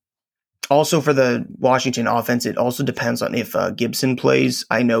also for the Washington offense, it also depends on if Gibson plays.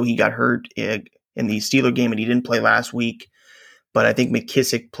 I know he got hurt in the Steeler game and he didn't play last week. But I think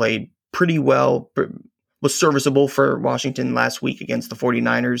McKissick played pretty well, was serviceable for Washington last week against the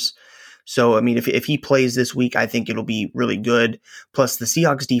 49ers. So, I mean, if he plays this week, I think it'll be really good. Plus, the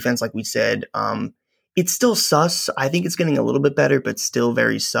Seahawks defense, like we said, it's still sus. I think it's getting a little bit better, but still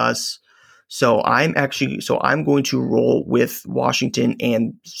very sus. So I'm going to roll with Washington,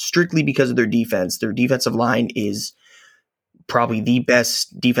 and strictly because of their defense. Their defensive line is probably the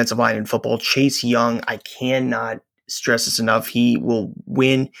best defensive line in football. Chase Young, I cannot stress this enough. He will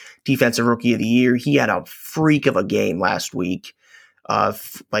win Defensive Rookie of the Year. He had a freak of a game last week.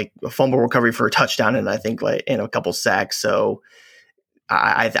 Like a fumble recovery for a touchdown, and I think and a couple sacks. So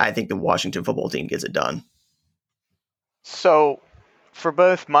I think the Washington football team gets it done. So for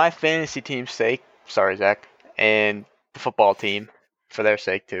both my fantasy team's sake, sorry Zach, and the football team for their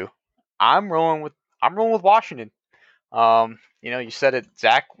sake too, I'm rolling with Washington. You said it,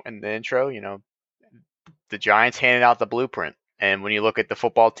 Zach, in the intro. The Giants handed out the blueprint, and when you look at the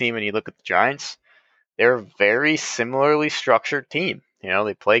football team and you look at the Giants, they're a very similarly structured team.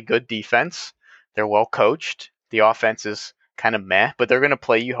 They play good defense. They're well coached. The offense is kind of meh, but they're going to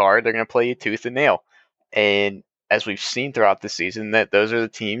play you hard. They're going to play you tooth and nail. And as we've seen throughout the season, that those are the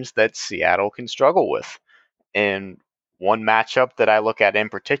teams that Seattle can struggle with. And one matchup that I look at in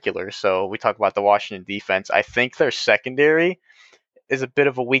particular, so we talk about the Washington defense, I think their secondary is a bit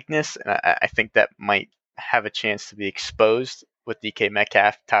of a weakness, and I think that might have a chance to be exposed with DK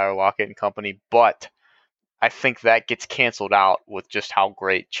Metcalf, Tyler Lockett, and company, but I think that gets canceled out with just how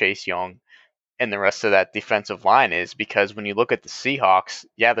great Chase Young and the rest of that defensive line is, because when you look at the Seahawks,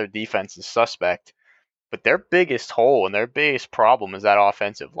 yeah, their defense is suspect, but their biggest hole and their biggest problem is that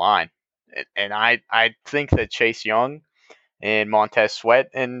offensive line. And I think that Chase Young and Montez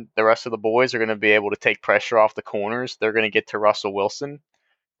Sweat and the rest of the boys are going to be able to take pressure off the corners. They're going to get to Russell Wilson.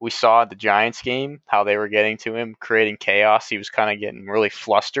 We saw at the Giants game how they were getting to him, creating chaos. He was kind of getting really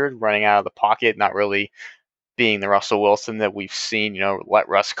flustered, running out of the pocket, not really being the Russell Wilson that we've seen, let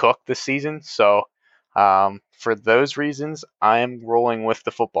Russ cook this season. So for those reasons, I'm rolling with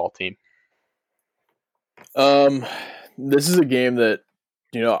the football team. This is a game that,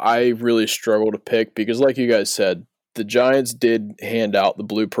 I really struggle to pick because, like you guys said, the Giants did hand out the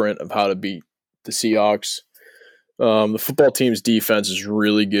blueprint of how to beat the Seahawks. The football team's defense is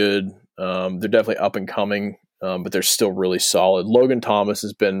really good. They're definitely up and coming, but they're still really solid. Logan Thomas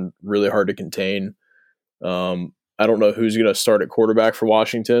has been really hard to contain. I don't know who's going to start at quarterback for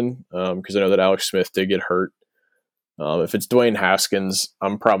Washington because I know that Alex Smith did get hurt. If it's Dwayne Haskins,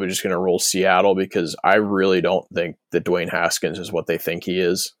 I'm probably just going to roll Seattle because I really don't think that Dwayne Haskins is what they think he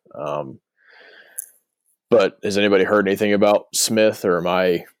is. But has anybody heard anything about Smith, or am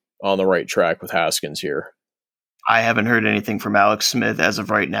I on the right track with Haskins here? I haven't heard anything from Alex Smith as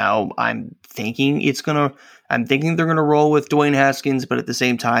of right now. I'm thinking they're going to roll with Dwayne Haskins, but at the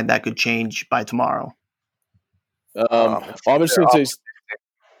same time, that could change by tomorrow. Obviously,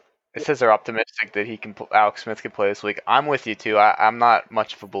 it says they're optimistic that Alex Smith can play this week. I'm with you too. I'm not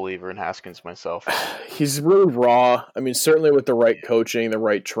much of a believer in Haskins myself. He's really raw. I mean, certainly with the right coaching, the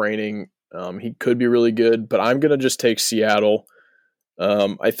right training, he could be really good. But I'm going to just take Seattle.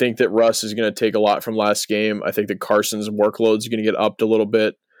 I think that Russ is going to take a lot from last game. I think that Carson's workload is going to get upped a little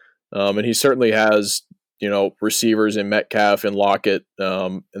bit, and he certainly has receivers in Metcalf and Lockett,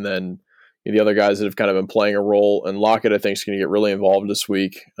 and then the other guys that have kind of been playing a role. And Lockett, I think, is going to get really involved this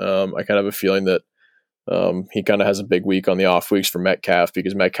week. I kind of have a feeling that he kind of has a big week on the off weeks for Metcalf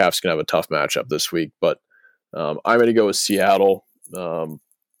because Metcalf's going to have a tough matchup this week. But I'm going to go with Seattle,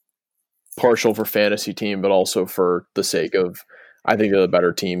 partial for fantasy team, but also for the sake of I think they're the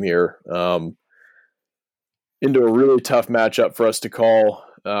better team here. Into a really tough matchup for us to call.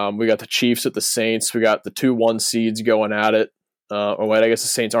 We got the Chiefs at the Saints. We got the 2-1 seeds going at it. I guess the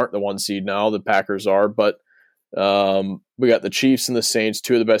Saints aren't the 1 seed now. The Packers are. But we got the Chiefs and the Saints,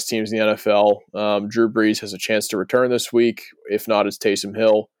 two of the best teams in the NFL. Drew Brees has a chance to return this week. If not, it's Taysom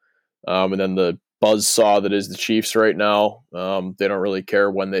Hill. And then the buzzsaw that is the Chiefs right now. They don't really care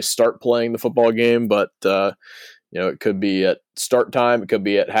when they start playing the football game, but it could be at start time. It could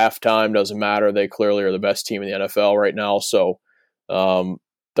be at halftime. Doesn't matter. They clearly are the best team in the NFL right now. So,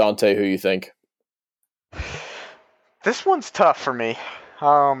 Dante, who you think? This one's tough for me,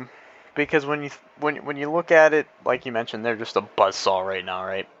 because when you look at it, like you mentioned, they're just a buzzsaw right now,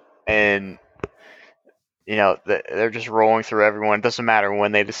 right? and they're just rolling through everyone. It doesn't matter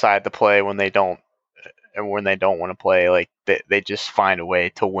when they decide to play, when they don't, and when they don't want to play. Like they just find a way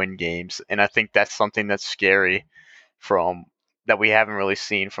to win games, and I think that's something that's scary from that we haven't really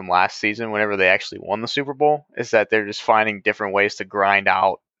seen from last season. Whenever they actually won the Super Bowl, is that they're just finding different ways to grind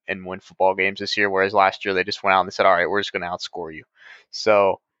out and win football games this year. Whereas last year they just went out and they said, "All right, we're just going to outscore you."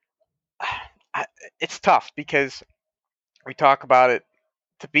 So it's tough because we talk about it.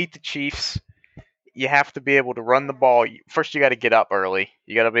 To beat the Chiefs, you have to be able to run the ball. First, you got to get up early.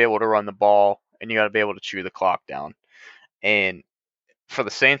 You got to be able to run the ball, and you got to be able to chew the clock down. And for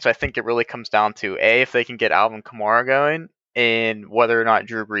the Saints, I think it really comes down to if they can get Alvin Kamara going, and whether or not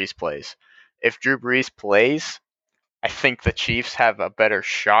Drew Brees plays. If Drew Brees plays, I think the Chiefs have a better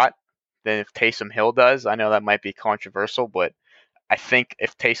shot than if Taysom Hill does. I know that might be controversial, but I think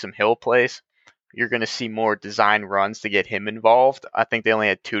if Taysom Hill plays, you're going to see more design runs to get him involved. I think they only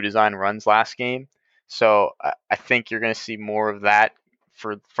had 2 design runs last game. So I think you're going to see more of that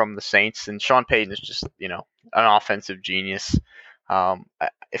from the Saints. And Sean Payton is just, an offensive genius.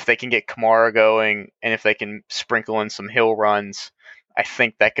 If they can get Kamara going and if they can sprinkle in some Hill runs, I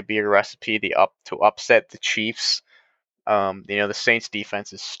think that could be a recipe to upset the Chiefs. The Saints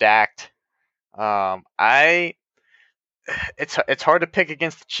defense is stacked. It's hard to pick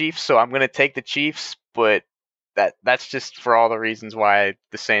against the Chiefs, so I'm going to take the Chiefs, but that's just for all the reasons why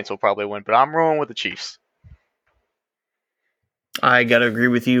the Saints will probably win. But I'm rolling with the Chiefs. I gotta agree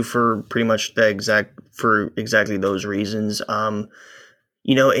with you for pretty much exactly those reasons.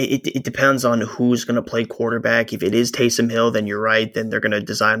 It depends on who's going to play quarterback. If it is Taysom Hill, then you're right. Then they're going to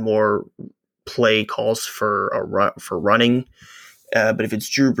design more play calls for running. But if it's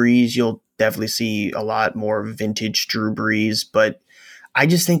Drew Brees, you'll definitely see a lot more vintage Drew Brees. But I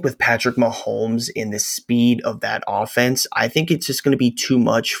just think with Patrick Mahomes and the speed of that offense, I think it's just going to be too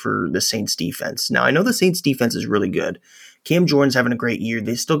much for the Saints defense. Now, I know the Saints defense is really good. Cam Jordan's having a great year.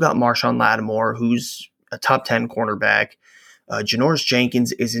 They still got Marshawn Lattimore, who's a top 10 cornerback. Janoris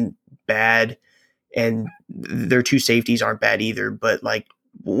Jenkins isn't bad, and their 2 safeties aren't bad either. But like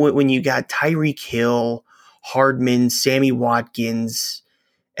when you got Tyreek Hill, Hardman, Sammy Watkins,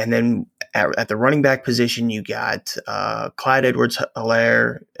 and then at the running back position, you got Clyde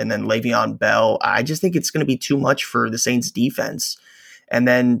Edwards-Helaire and then Le'Veon Bell. I just think it's going to be too much for the Saints defense. And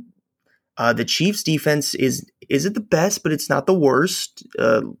then the Chiefs defense isn't the best, but it's not the worst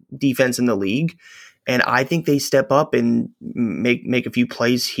defense in the league. And I think they step up and make a few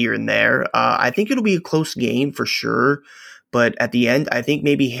plays here and there. I think it'll be a close game for sure. But at the end, I think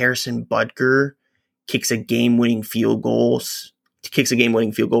maybe Harrison Butker kicks a game-winning field goal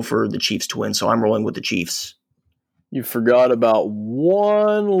for the Chiefs to win. So I'm rolling with the Chiefs. You forgot about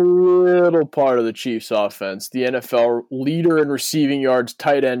one little part of the Chiefs offense. The NFL leader in receiving yards,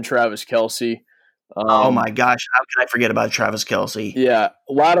 tight end Travis Kelce. Oh my gosh, how can I forget about Travis Kelce? Yeah,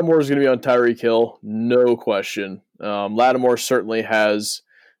 Lattimore is going to be on Tyreek Hill, no question. Lattimore certainly has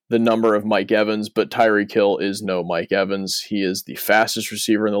the number of Mike Evans, but Tyreek Hill is no Mike Evans. He is the fastest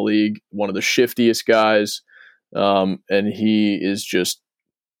receiver in the league, one of the shiftiest guys, and he is just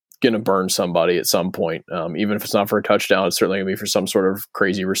going to burn somebody at some point. Even if it's not for a touchdown, it's certainly going to be for some sort of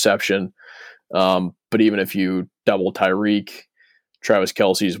crazy reception. But even if you double Tyreek, Travis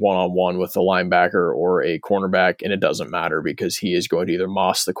Kelce's one-on-one with a linebacker or a cornerback, and it doesn't matter because he is going to either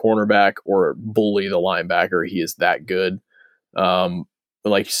moss the cornerback or bully the linebacker. He is that good.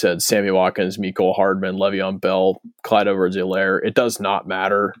 Like you said, Sammy Watkins, Mecole Hardman, Le'Veon Bell, Clyde Edwards-Helaire. It does not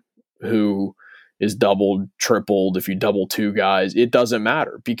matter who is doubled, tripled. If you double 2 guys, it doesn't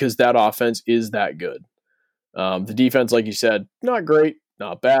matter because that offense is that good. The defense, like you said, not great,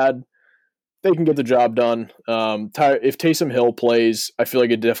 not bad. They can get the job done. If Taysom Hill plays, I feel like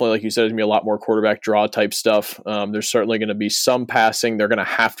it definitely, like you said, is going to be a lot more quarterback draw type stuff. There's certainly going to be some passing. They're going to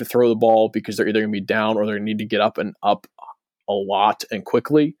have to throw the ball because they're either going to be down or they're going to need to get up a lot and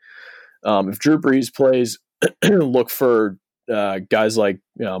quickly. If Drew Brees plays, look for guys like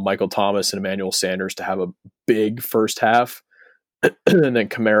Michael Thomas and Emmanuel Sanders to have a big first half, and then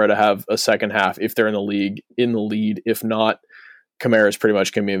Kamara to have a second half if they're in the lead. If not, Kamara is pretty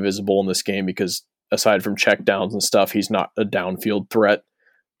much going to be invisible in this game because aside from check downs and stuff, he's not a downfield threat.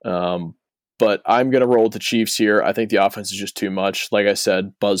 But I'm going to roll with the Chiefs here. I think the offense is just too much. Like I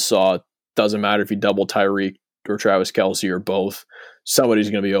said, buzzsaw. Doesn't matter if you double Tyreek or Travis Kelce or both. Somebody's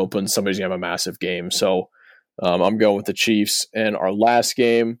going to be open. Somebody's going to have a massive game. So I'm going with the Chiefs. And our last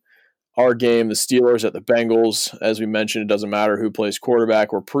game, the Steelers at the Bengals. As we mentioned, it doesn't matter who plays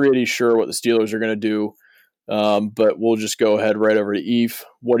quarterback. We're pretty sure what the Steelers are going to do. But we'll just go ahead right over to Eve.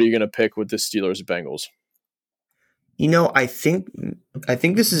 What are you going to pick with the Steelers and Bengals? I think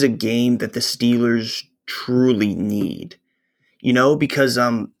this is a game that the Steelers truly need. Because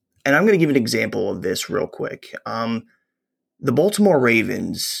and I'm going to give an example of this real quick. The Baltimore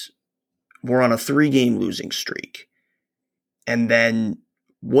Ravens were on a 3-game losing streak. And then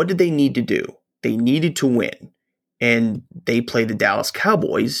what did they need to do? They needed to win. And they played the Dallas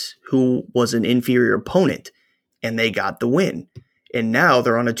Cowboys, who was an inferior opponent, and they got the win. And now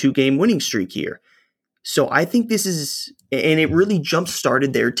they're on a 2-game winning streak here. So I think this is, and it really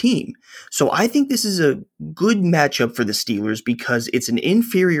jump-started their team. So I think this is a good matchup for the Steelers because it's an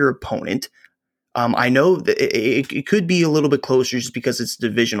inferior opponent. I know that it could be a little bit closer just because it's a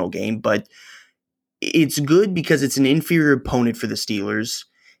divisional game, but it's good because it's an inferior opponent for the Steelers,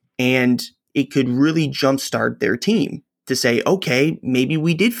 and it could really jumpstart their team to say, okay, maybe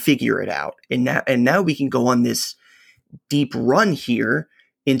we did figure it out, and now we can go on this deep run here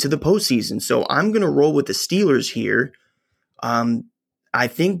into the postseason. So I'm going to roll with the Steelers here. I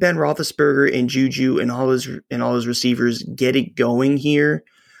think Ben Roethlisberger and Juju and all his receivers get it going here.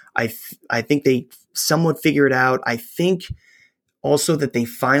 I think they somewhat figure it out. I think also that they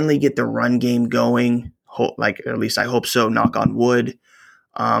finally get the run game going. Or at least I hope so. Knock on wood.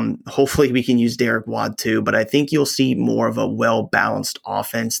 Hopefully we can use Derek Watt too, but I think you'll see more of a well-balanced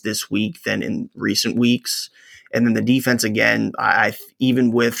offense this week than in recent weeks. And then the defense again, I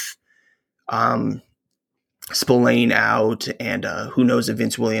even with Spillane out, and who knows if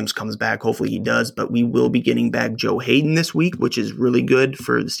Vince Williams comes back. Hopefully he does, but we will be getting back Joe Hayden this week, which is really good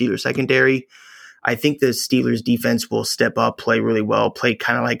for the Steelers secondary. I think the Steelers defense will step up, play really well, play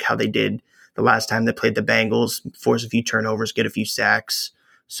kind of like how they did the last time they played the Bengals, force a few turnovers, get a few sacks.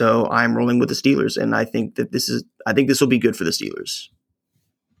 So I'm rolling with the Steelers, and I think this will be good for the Steelers.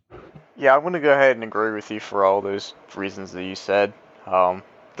 Yeah, I'm going to go ahead and agree with you for all those reasons that you said. The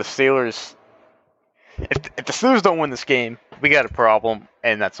Steelers, if the Steelers don't win this game, we got a problem,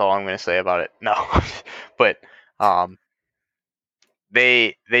 and that's all I'm going to say about it. No, but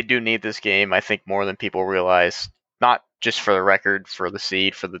they do need this game, I think, more than people realize. Not just for the record, for the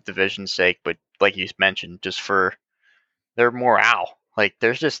seed, for the division's sake, but like you mentioned, just for their morale. Like,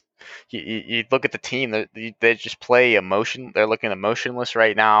 there's just you look at the team, they just play emotion. They're looking emotionless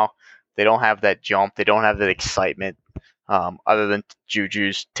right now. They don't have that jump. They don't have that excitement, other than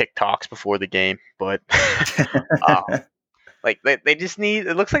Juju's TikToks before the game. But like they just need.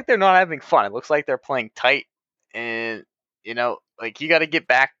 It looks like they're not having fun. It looks like they're playing tight, and like you got to get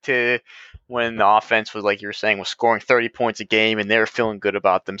back to when the offense was, like you were saying, was scoring 30 points a game, and they were feeling good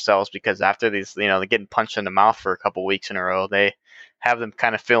about themselves because after these, they're getting punched in the mouth for a couple weeks in a row. They have them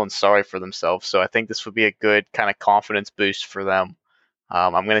kind of feeling sorry for themselves. So I think this would be a good kind of confidence boost for them.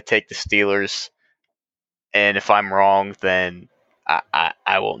 I'm going to take the Steelers, and if I'm wrong, then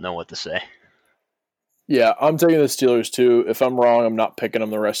I won't know what to say. Yeah, I'm taking the Steelers too. If I'm wrong, I'm not picking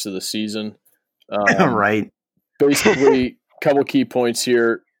them the rest of the season. Right. Basically, a couple key points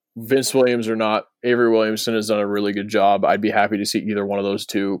here. Vince Williams or not, Avery Williamson has done a really good job. I'd be happy to see either one of those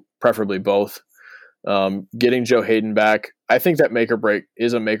two, preferably both. Getting Joe Hayden back, I think that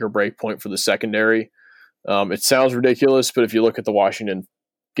is a make or break point for the secondary. It sounds ridiculous, but if you look at the Washington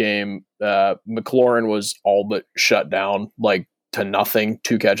game, McLaurin was all but shut down, like to nothing,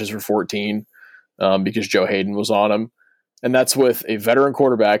 2 catches for 14, because Joe Hayden was on him. And that's with a veteran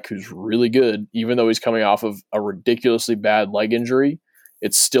quarterback who's really good, even though he's coming off of a ridiculously bad leg injury.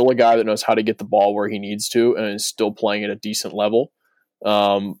 It's still a guy that knows how to get the ball where he needs to and is still playing at a decent level.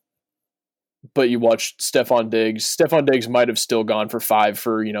 But you watch Stephon Diggs. Stephon Diggs might have still gone for 5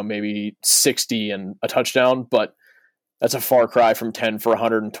 for, maybe 60 and a touchdown, but that's a far cry from 10 for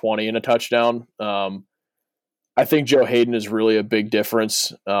 120 and a touchdown. I think Joe Hayden is really a big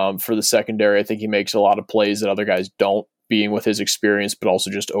difference for the secondary. I think he makes a lot of plays that other guys don't, being with his experience, but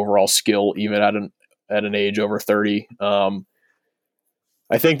also just overall skill, even at an age over 30.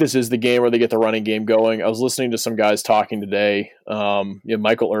 I think this is the game where they get the running game going. I was listening to some guys talking today.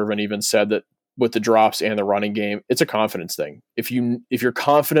 Michael Irvin even said that with the drops and the running game, it's a confidence thing. If you're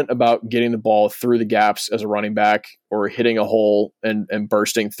confident about getting the ball through the gaps as a running back, or hitting a hole and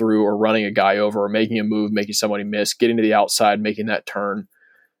bursting through, or running a guy over, or making a move, making somebody miss, getting to the outside, making that turn,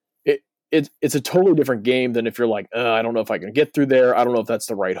 it's a totally different game than if you're like, I don't know if I can get through there. I don't know if that's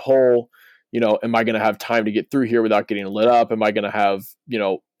the right hole. Am I going to have time to get through here without getting lit up? Am I going to have,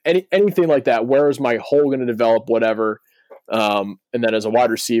 anything like that? Where is my hole going to develop? Whatever. And then as a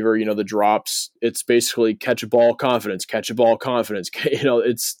wide receiver, the drops, it's basically catch a ball, confidence, catch a ball, confidence.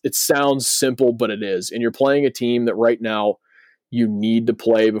 It sounds simple, but it is. And you're playing a team that right now you need to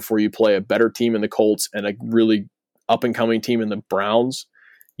play before you play a better team in the Colts and a really up and coming team in the Browns.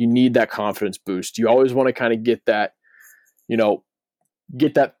 You need that confidence boost. You always want to kind of get that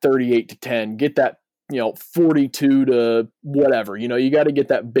get that 38-10, get that 42 to whatever. You got to get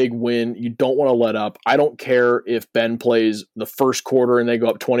that big win. You don't want to let up. I don't care if Ben plays the first quarter and they go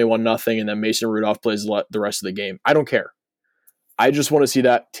up 21-0 and then Mason Rudolph plays the rest of the game. I don't care. I just want to see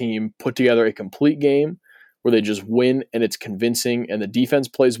that team put together a complete game where they just win and it's convincing and the defense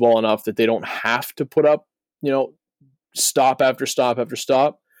plays well enough that they don't have to put up, stop after stop after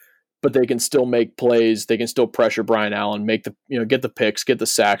stop, but they can still make plays. They can still pressure Brian Allen, get the picks, get the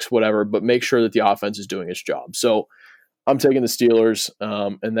sacks, whatever, but make sure that the offense is doing its job. So I'm taking the Steelers,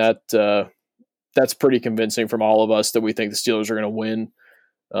 and that's pretty convincing from all of us that we think the Steelers are going to win.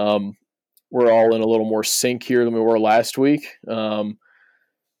 We're all in a little more sync here than we were last week, but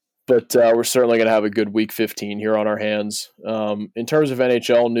we're certainly going to have a good Week 15 here on our hands. In terms of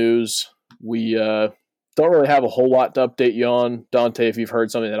NHL news, we don't really have a whole lot to update you on. Dante, if you've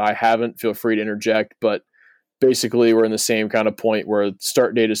heard something that I haven't, feel free to interject. But basically, we're in the same kind of point where the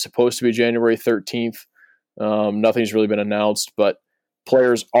start date is supposed to be January 13th. Nothing's really been announced, but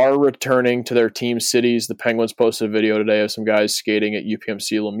players are returning to their team cities. The Penguins posted a video today of some guys skating at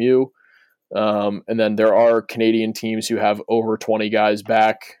UPMC Lemieux. And then there are Canadian teams who have over 20 guys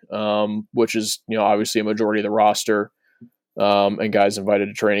back, which is obviously a majority of the roster. And guys invited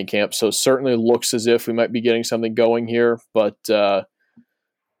to training camp. So certainly looks as if we might be getting something going here, but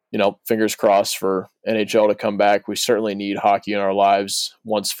fingers crossed for NHL to come back. We certainly need hockey in our lives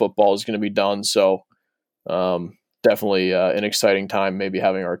once football is going to be done. So definitely an exciting time, maybe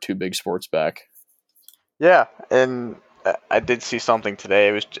having our two big sports back. Yeah. And I did see something today.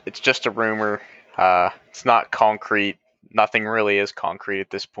 It's just a rumor. It's not concrete. Nothing really is concrete at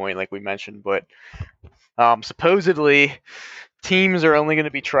this point, like we mentioned, but supposedly, teams are only going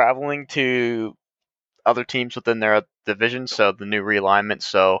to be traveling to other teams within their division, so the new realignment.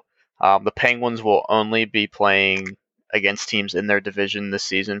 So the Penguins will only be playing against teams in their division this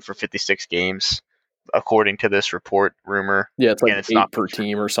season for 56 games, according to this report rumor. Yeah, it's like it's 8 per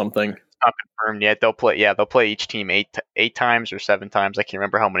team or something. It's not confirmed yet. They'll play each team eight times or 7 times. I can't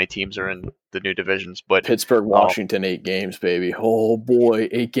remember how many teams are in the new divisions, but Pittsburgh, Washington, 8 games, baby. Oh boy,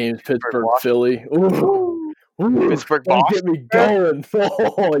 8 games. Pittsburgh, Philly. Ooh. Pittsburgh, Boston. Get me going.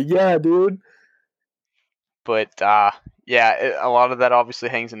 Oh yeah, dude. But a lot of that obviously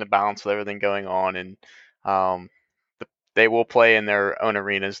hangs in the balance with everything going on, and they will play in their own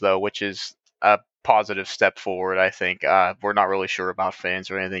arenas though, which is a positive step forward. I think we're not really sure about fans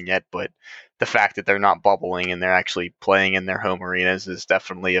or anything yet, but the fact that they're not bubbling and they're actually playing in their home arenas is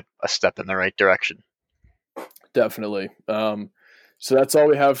definitely a step in the right direction. Definitely. So that's all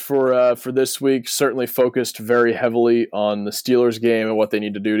we have for this week. Certainly focused very heavily on the Steelers game and what they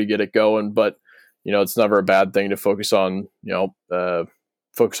need to do to get it going. But it's never a bad thing to focus on something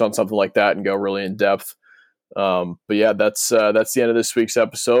like that and go really in depth. But yeah, that's the end of this week's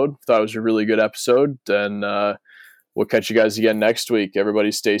episode. Thought it was a really good episode, and we'll catch you guys again next week.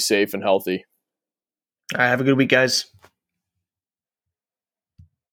 Everybody stay safe and healthy. All right, have a good week, guys.